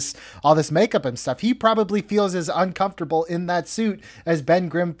on all this makeup and stuff. He probably feels as uncomfortable in that suit as Ben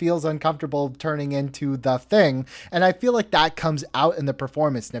Grimm feels uncomfortable turning into the Thing, and I feel like that comes out in the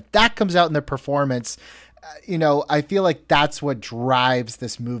performance. And if that comes out in the performance, I feel like that's what drives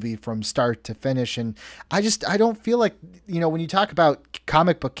this movie from start to finish. And I don't feel like, when you talk about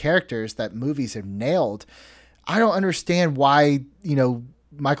comic book characters that movies have nailed, I don't understand why,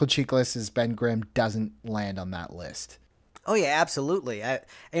 Michael Chiklis' Ben Grimm doesn't land on that list. Oh yeah, absolutely. I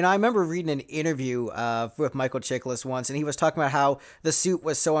remember reading an interview with Michael Chiklis once, and he was talking about how the suit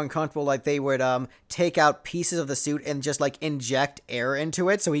was so uncomfortable, like they would take out pieces of the suit and just like inject air into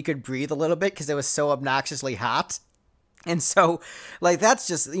it so he could breathe a little bit because it was so obnoxiously hot. And so, like, that's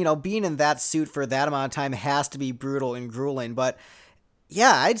just, being in that suit for that amount of time has to be brutal and grueling. But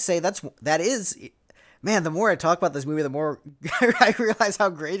yeah, I'd say that is. Man, the more I talk about this movie, the more I realize how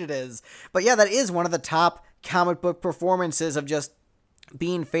great it is. But yeah, that is one of the top comic book performances of just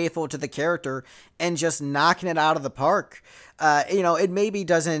being faithful to the character and just knocking it out of the park. It maybe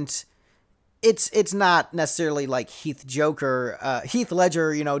doesn't. It's not necessarily like Heath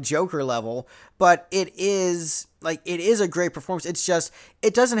Ledger, Joker level, but it is a great performance. It's just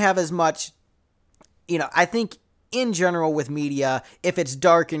it doesn't have as much. I think in general with media, if it's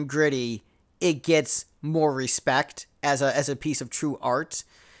dark and gritty, it gets more respect as a piece of true art.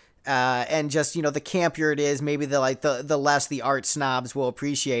 And just, the campier it is, maybe the less the art snobs will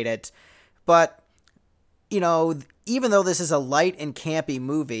appreciate it. But, even though this is a light and campy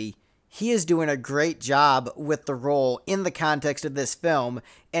movie, he is doing a great job with the role in the context of this film.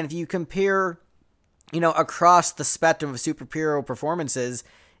 And if you compare, across the spectrum of superhero performances,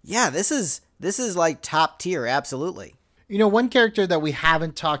 yeah, this is like top tier. Absolutely. One character that we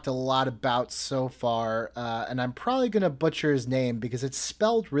haven't talked a lot about so far, and I'm probably going to butcher his name because it's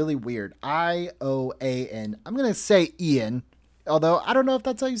spelled really weird. Ioan. I'm going to say Ian, although I don't know if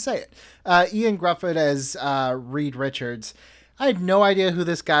that's how you say it. Ian Grufford as Reed Richards. I had no idea who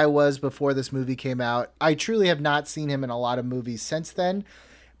this guy was before this movie came out. I truly have not seen him in a lot of movies since then.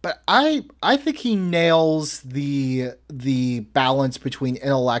 But I think he nails the balance between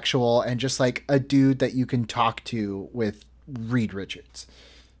intellectual and just like a dude that you can talk to with Reed Richards.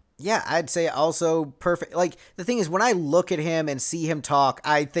 Yeah, I'd say also perfect. Like, the thing is, when I look at him and see him talk,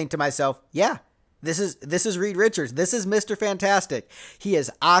 I think to myself, yeah, this is Reed Richards. This is Mr. Fantastic. He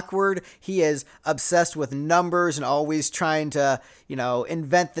is awkward. He is obsessed with numbers and always trying to,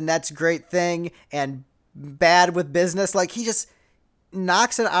 invent the next great thing and bad with business. Like, he just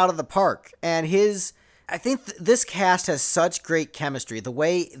knocks it out of the park. And I think this cast has such great chemistry. The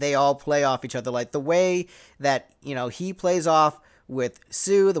way they all play off each other, like the way that, he plays off with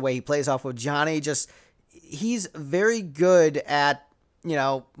Sue, the way he plays off with Johnny, he's very good at,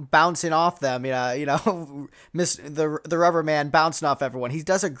 bouncing off them, the rubber man bouncing off everyone. He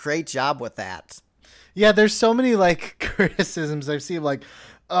does a great job with that. Yeah, there's so many like criticisms I've seen, like,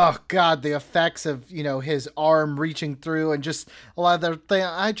 oh God, the effects of, his arm reaching through and just a lot of the thing.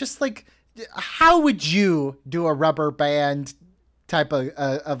 I just like, how would you do a rubber band type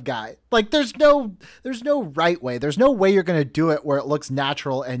of guy? Like, there's no right way. There's no way you're going to do it where it looks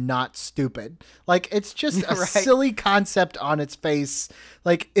natural and not stupid. Like, it's just a Right. silly concept on its face.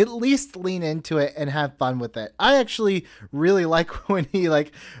 Like, at least lean into it and have fun with it. I actually really like when he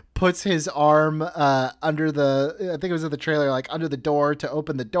like puts his arm under I think it was in the trailer, like under the door to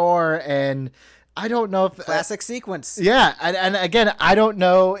open the door. And I don't know if Classic sequence. Yeah. And again, I don't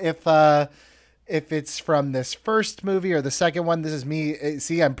know if it's from this first movie or the second one. This is me.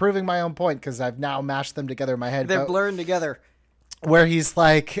 See, I'm proving my own point because I've now mashed them together in my head. They're blurring together. Where he's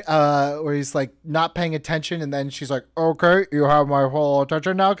like not paying attention, and then she's like, "Okay, you have my full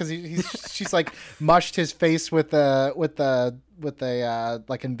attention now," because she's like mushed his face with a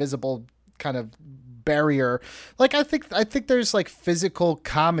like invisible kind of barrier. Like, I think there's like physical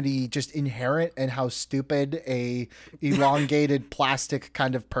comedy just inherent in how stupid a elongated plastic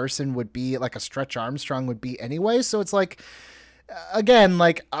kind of person would be, like a Stretch Armstrong would be anyway. So it's like, again,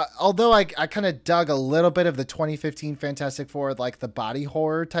 like, although I kind of dug a little bit of the 2015 Fantastic Four, like the body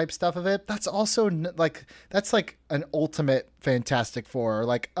horror type stuff of it, that's also that's like an ultimate Fantastic Four,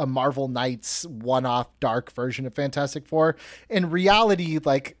 like a Marvel Knights one-off dark version of Fantastic Four. In reality,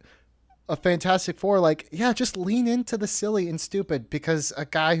 like, a Fantastic Four, like, yeah, just lean into the silly and stupid, because a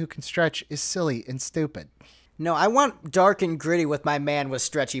guy who can stretch is silly and stupid. No, I want dark and gritty with my man with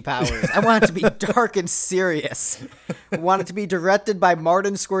stretchy powers. I want it to be dark and serious. I want it to be directed by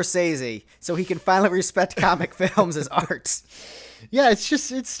Martin Scorsese so he can finally respect comic films as art. Yeah, it's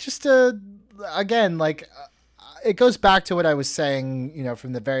just again, like, it goes back to what I was saying,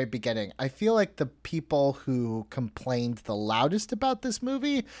 from the very beginning. I feel like the people who complained the loudest about this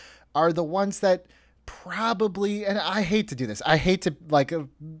movie are the ones that probably, and I hate to do this, I hate to, like,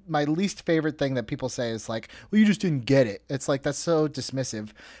 my least favorite thing that people say is like, well, you just didn't get it. It's like, that's so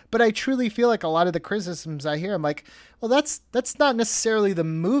dismissive. But I truly feel like a lot of the criticisms I hear, I'm like, well, that's not necessarily the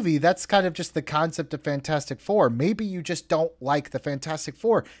movie. That's kind of just the concept of Fantastic Four. Maybe you just don't like the Fantastic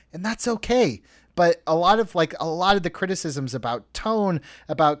Four, and that's okay. But a lot of the criticisms about tone,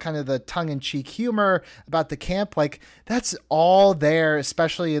 about kind of the tongue-in-cheek humor, about the camp, like, that's all there,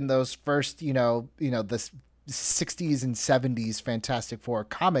 especially in those first, the 60s and 70s Fantastic Four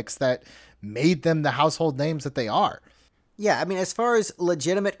comics that made them the household names that they are. Yeah, I mean, as far as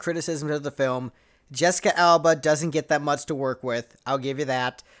legitimate criticisms of the film, Jessica Alba doesn't get that much to work with. I'll give you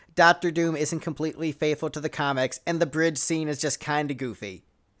that. Doctor Doom isn't completely faithful to the comics, and the bridge scene is just kind of goofy.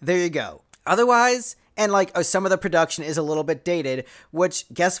 There you go. Otherwise, and like some of the production is a little bit dated, which,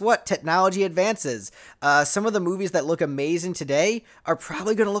 guess what? Technology advances. Some of the movies that look amazing today are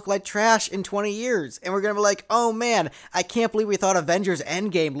probably going to look like trash in 20 years. And we're going to be like, oh man, I can't believe we thought Avengers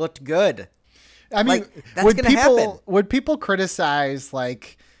Endgame looked good. I mean, like, that's going to happen. Would people criticize,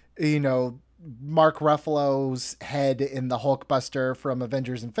 like, Mark Ruffalo's head in the Hulkbuster from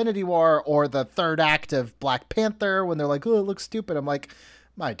Avengers Infinity War, or the third act of Black Panther when they're like, oh, it looks stupid? I'm like,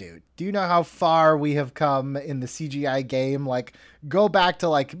 my dude, do you know how far we have come in the CGI game? Like, go back to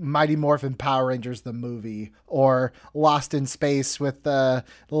like Mighty Morphin Power Rangers the movie, or Lost in Space with the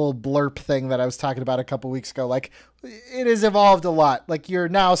little blurp thing that I was talking about a couple weeks ago. Like, it has evolved a lot. Like, you're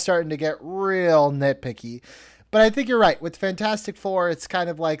now starting to get real nitpicky. But I think you're right. With Fantastic Four, it's kind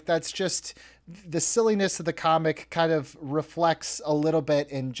of like, that's just the silliness of the comic kind of reflects a little bit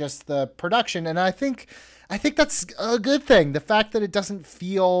in just the production. And I think that's a good thing. The fact that it doesn't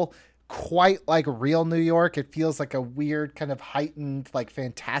feel quite like real New York. It feels like a weird kind of heightened, like,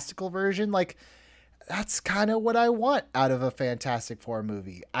 fantastical version. Like, that's kind of what I want out of a Fantastic Four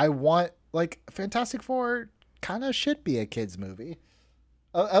movie. I want, like, Fantastic Four kind of should be a kid's movie.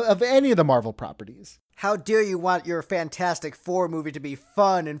 of any of the Marvel properties. How dare you want your Fantastic Four movie to be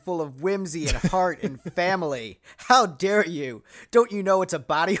fun and full of whimsy and heart and family? How dare you? Don't you know it's a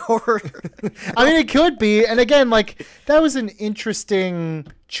body horror? I mean, it could be. And again, like, that was an interesting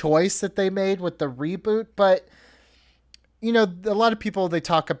choice that they made with the reboot. But, you know, a lot of people, they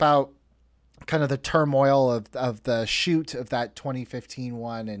talk about kind of the turmoil of the shoot of that 2015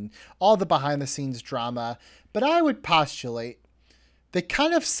 one and all the behind the scenes drama. But I would postulate they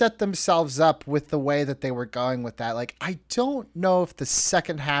kind of set themselves up with the way that they were going with that. Like, I don't know if the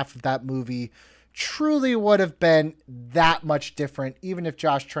second half of that movie truly would have been that much different, even if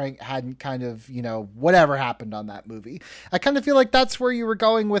Josh Trank hadn't kind of, you know, whatever happened on that movie. I kind of feel like that's where you were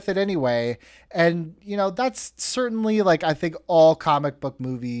going with it anyway. And, you know, that's certainly, like, I think all comic book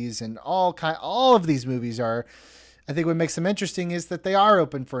movies and all of these movies are, I think what makes them interesting is that they are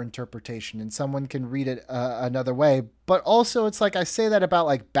open for interpretation and someone can read it another way. But also it's like, I say that about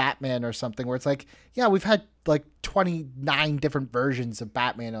like Batman or something where it's like, yeah, we've had like 29 different versions of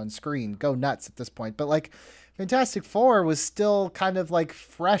Batman on screen. Go nuts at this point. But like Fantastic Four was still kind of like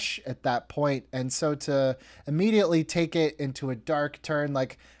fresh at that point. And so to immediately take it into a dark turn,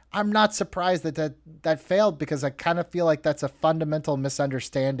 like, I'm not surprised that failed because I kind of feel like that's a fundamental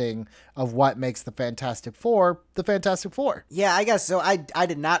misunderstanding of what makes the Fantastic Four the Fantastic Four. Yeah, I guess so. I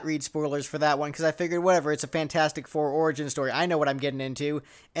did not read spoilers for that one because I figured whatever, it's a Fantastic Four origin story. I know what I'm getting into.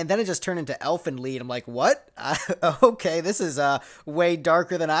 And then it just turned into Elfin Lead. I'm like, what? Okay, this is way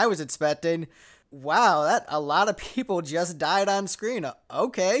darker than I was expecting. Wow, that a lot of people just died on screen.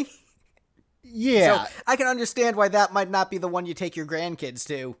 Okay. Yeah. So I can understand why that might not be the one you take your grandkids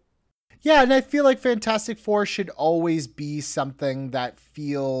to. Yeah, and I feel like Fantastic Four should always be something that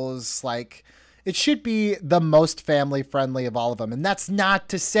feels like it should be the most family friendly of all of them. And that's not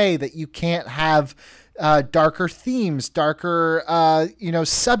to say that you can't have darker themes, darker,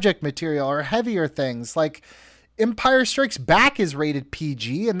 subject material or heavier things. Like Empire Strikes Back is rated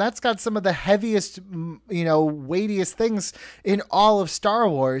PG, and that's got some of the heaviest, weightiest things in all of Star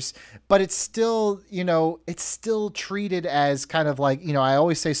Wars, but it's still, it's still treated as kind of like, I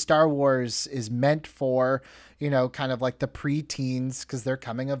always say Star Wars is meant for, kind of like the preteens because they're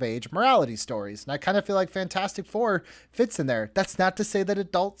coming of age morality stories. And I kind of feel like Fantastic Four fits in there. That's not to say that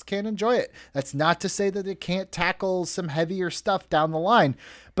adults can't enjoy it. That's not to say that it can't tackle some heavier stuff down the line,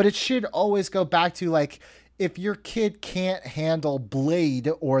 but it should always go back to like, if your kid can't handle Blade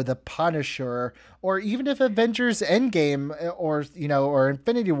or the Punisher, or even if Avengers Endgame or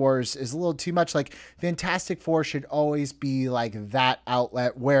Infinity Wars is a little too much, like Fantastic Four should always be like that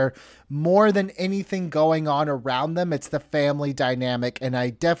outlet where more than anything going on around them, it's the family dynamic. And I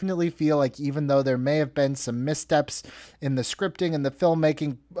definitely feel like even though there may have been some missteps in the scripting and the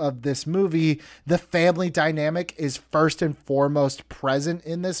filmmaking of this movie, the family dynamic is first and foremost present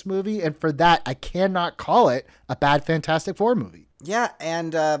in this movie. And for that, I cannot call it a bad Fantastic Four movie. Yeah,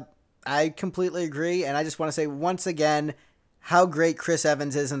 and I completely agree. And I just want to say once again how great Chris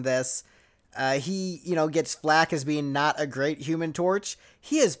Evans is in this. He, gets flack as being not a great Human Torch.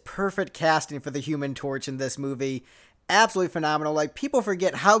 He is perfect casting for the Human Torch in this movie. Absolutely phenomenal. Like, people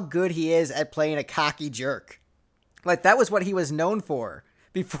forget how good he is at playing a cocky jerk. Like, that was what he was known for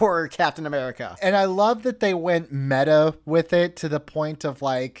before Captain America. And I love that they went meta with it to the point of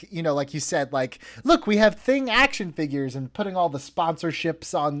like, like you said, like, look, we have Thing action figures and putting all the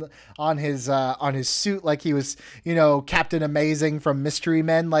sponsorships on his suit like he was, Captain Amazing from Mystery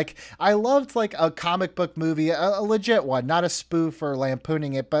Men. Like, I loved like a comic book movie, a legit one, not a spoof or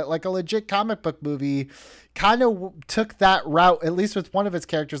lampooning it, but like a legit comic book movie kind of took that route, at least with one of its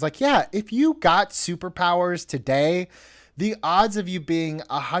characters. Like, yeah, if you got superpowers today, the odds of you being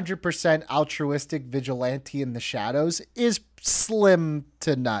 100% altruistic vigilante in the shadows is slim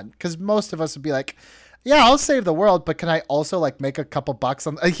to none. Because most of us would be like, yeah, I'll save the world, but can I also like make a couple bucks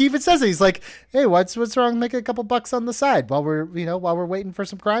on? He even says it. He's like, hey, what's wrong? Make a couple bucks on the side while we're waiting for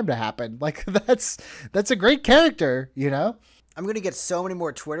some crime to happen. Like that's a great character, I'm going to get so many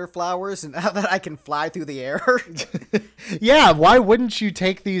more Twitter flowers now that I can fly through the air. Yeah, why wouldn't you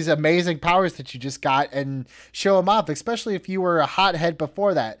take these amazing powers that you just got and show them off, especially if you were a hothead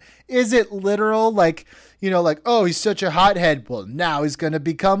before that? Is it literal, like, oh, he's such a hothead. Well, now he's going to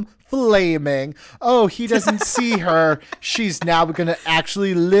become flaming. Oh, he doesn't see her. She's now going to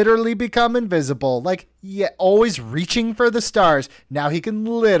actually literally become invisible. Like, yeah, always reaching for the stars. Now he can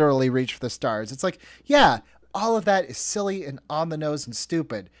literally reach for the stars. It's like, yeah, all of that is silly and on the nose and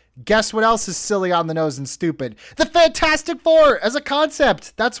stupid. Guess what else is silly, on the nose, and stupid? The Fantastic Four as a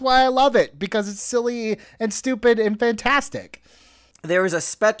concept. That's why I love it, because it's silly and stupid and fantastic. There is a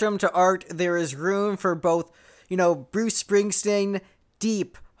spectrum to art. There is room for both, Bruce Springsteen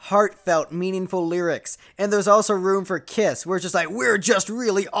deep, heartfelt, meaningful lyrics. And there's also room for Kiss, where it's just like, we're just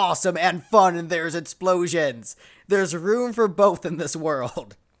really awesome and fun and there's explosions. There's room for both in this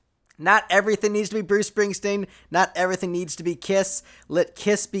world. Not everything needs to be Bruce Springsteen. Not everything needs to be Kiss. Let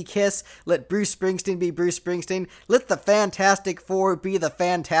Kiss be Kiss. Let Bruce Springsteen be Bruce Springsteen. Let the Fantastic Four be the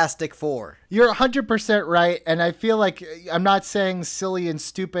Fantastic Four. You're 100% right, and I feel like I'm not saying silly and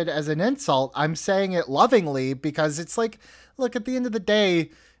stupid as an insult. I'm saying it lovingly because it's like, look, at the end of the day,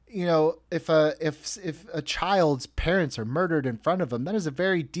 you know, if a child's parents are murdered in front of them, that is a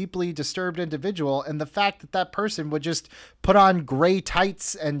very deeply disturbed individual. And the fact that that person would just put on gray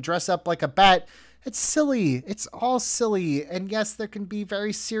tights and dress up like a bat, it's silly. It's all silly. And yes, there can be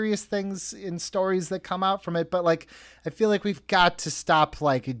very serious things in stories that come out from it. But like, I feel like we've got to stop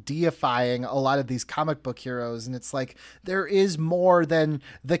like deifying a lot of these comic book heroes. And it's like, there is more than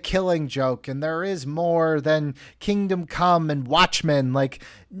the Killing Joke, and there is more than Kingdom Come and Watchmen. Like,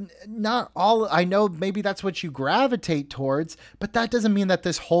 not all, I know maybe that's what you gravitate towards, but that doesn't mean that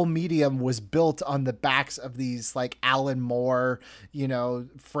this whole medium was built on the backs of these like Alan Moore, you know,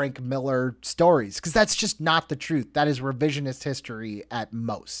 Frank Miller stories. Because that's just not the truth. That is revisionist history at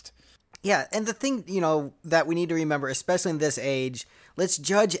most. Yeah, and the thing, you know, that we need to remember, especially in this age, let's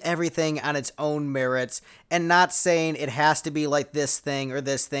judge everything on its own merits and not saying it has to be like this thing or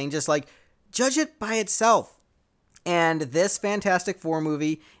this thing. Just like, judge it by itself. And this Fantastic Four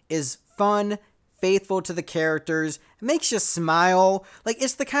movie is fun, faithful to the characters, makes you smile. Like,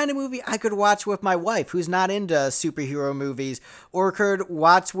 it's the kind of movie I could watch with my wife, who's not into superhero movies, or could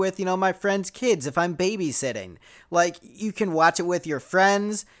watch with, you know, my friends' kids if I'm babysitting. Like, you can watch it with your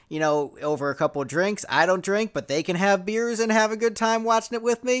friends, you know, over a couple of drinks. I don't drink, but they can have beers and have a good time watching it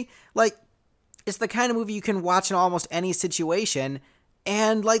with me. Like, it's the kind of movie you can watch in almost any situation.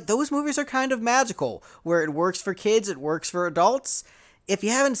 And, like, those movies are kind of magical, where it works for kids, it works for adults. If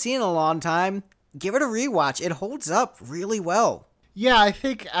you haven't seen it in a long time, give it a rewatch. It holds up really well. Yeah, I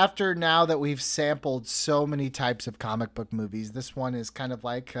think after now that we've sampled so many types of comic book movies, this one is kind of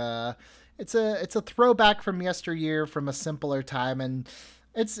like it's a throwback from yesteryear, from a simpler time, and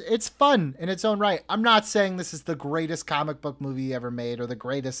it's fun in its own right. I'm not saying this is the greatest comic book movie ever made or the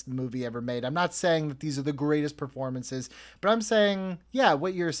greatest movie ever made. I'm not saying that these are the greatest performances, but I'm saying, yeah,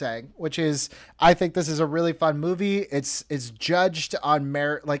 what you're saying, which is I think this is a really fun movie. It's judged on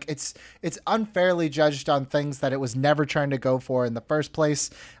merit, like it's unfairly judged on things that it was never trying to go for in the first place.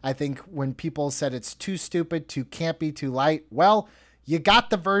 I think when people said it's too stupid, too campy, too light, well, you got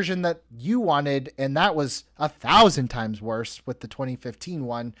the version that you wanted, and that was 1,000 times worse with the 2015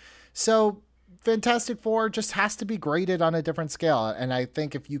 one. So Fantastic Four just has to be graded on a different scale. And I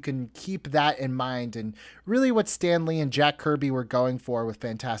think if you can keep that in mind, and really what Stan Lee and Jack Kirby were going for with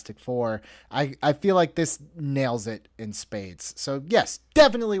Fantastic Four, I feel like this nails it in spades. So yes,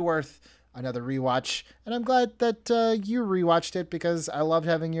 definitely worth another rewatch, and I'm glad that you rewatched it, because I loved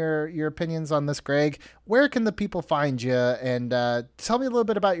having your opinions on this, Greg. Where can the people find you, and tell me a little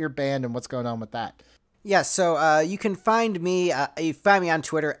bit about your band and what's going on with that? Yeah, so you can find me, you find me on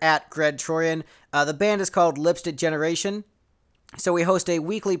Twitter at TROYAN. The band is called Lipstick Generation. So we host a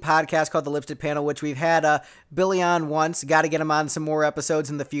weekly podcast called The Lipstick Panel, which we've had Billy on once. Got to get him on some more episodes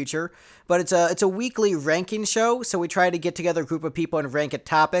in the future. But it's a weekly ranking show, so we try to get together a group of people and rank a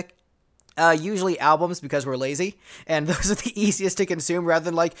topic. Usually albums, because we're lazy, and those are the easiest to consume, rather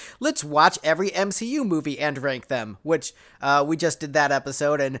than like, let's watch every MCU movie and rank them, which we just did that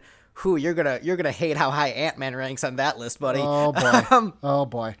episode, and you're gonna hate how high Ant-Man ranks on that list, buddy. Oh boy. Oh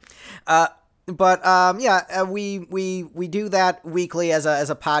boy. We do that weekly as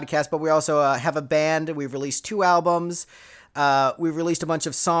a podcast, but we also have a band. We've released 2 albums. We've released a bunch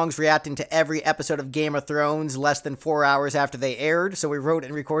of songs reacting to every episode of Game of Thrones less than 4 hours after they aired. So we wrote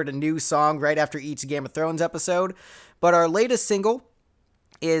and recorded a new song right after each Game of Thrones episode. But our latest single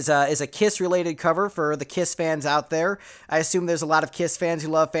is a Kiss-related cover for the Kiss fans out there. I assume there's a lot of Kiss fans who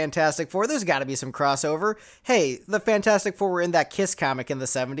love Fantastic Four. There's got to be some crossover. Hey, the Fantastic Four were in that Kiss comic in the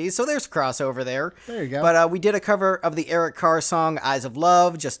 70s, so there's crossover there. There you go. But we did a cover of the Eric Carr song, Eyes of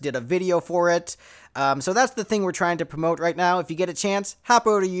Love, just did a video for it. So that's the thing we're trying to promote right now. If you get a chance, hop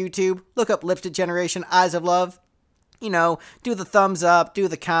over to YouTube, look up Lipstick Generation, Eyes of Love. You know, do the thumbs up, do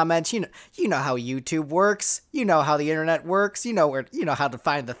the comments. You know how YouTube works. You know how the internet works. You know how to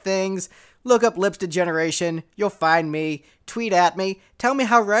find the things. Look up Lipstick Generation. You'll find me. Tweet at me. Tell me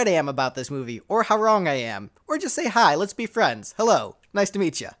how right I am about this movie, or how wrong I am, or just say hi. Let's be friends. Hello, nice to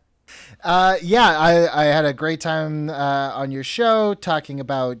meet you. I had a great time on your show talking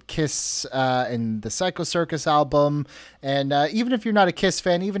about Kiss and the Psycho Circus album. And even if you're not a Kiss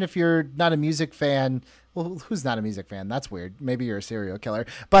fan, even if you're not a music fan, Well, who's not a music fan? That's weird. Maybe you're a serial killer.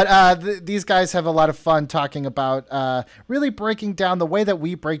 But these guys have a lot of fun talking about really breaking down the way that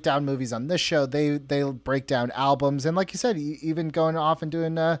we break down movies on this show. They break down albums. And like you said, even going off and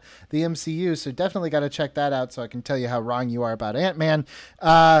doing the MCU. So definitely got to check that out so I can tell you how wrong you are about Ant-Man.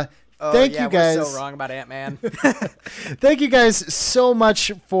 Thank you guys. We're so wrong about Ant-Man. Thank you guys so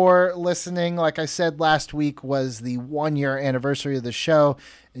much for listening. Like I said, last week was the 1-year anniversary of the show,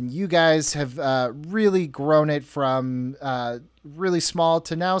 and you guys have really grown it from really small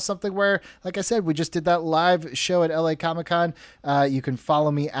to now something where, like I said, we just did that live show at LA Comic-Con. You can follow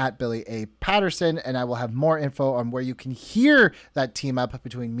me at Billy A. Patterson, and I will have more info on where you can hear that team up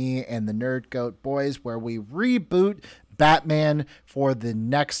between me and the Nerd Goat Boys, where we reboot Batman for the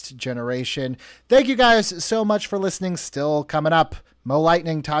next generation. Thank you guys so much for listening. Still coming up, Mo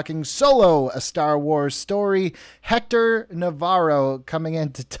Lightning talking Solo, a Star Wars story. Hector Navarro coming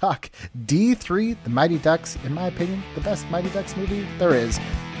in to talk D3, The Mighty Ducks, in my opinion, the best Mighty Ducks movie there is.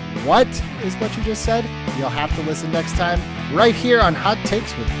 What is what you just said? You'll have to listen next time right here on Hot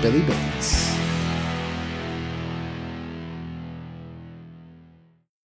Takes with Billy Billies.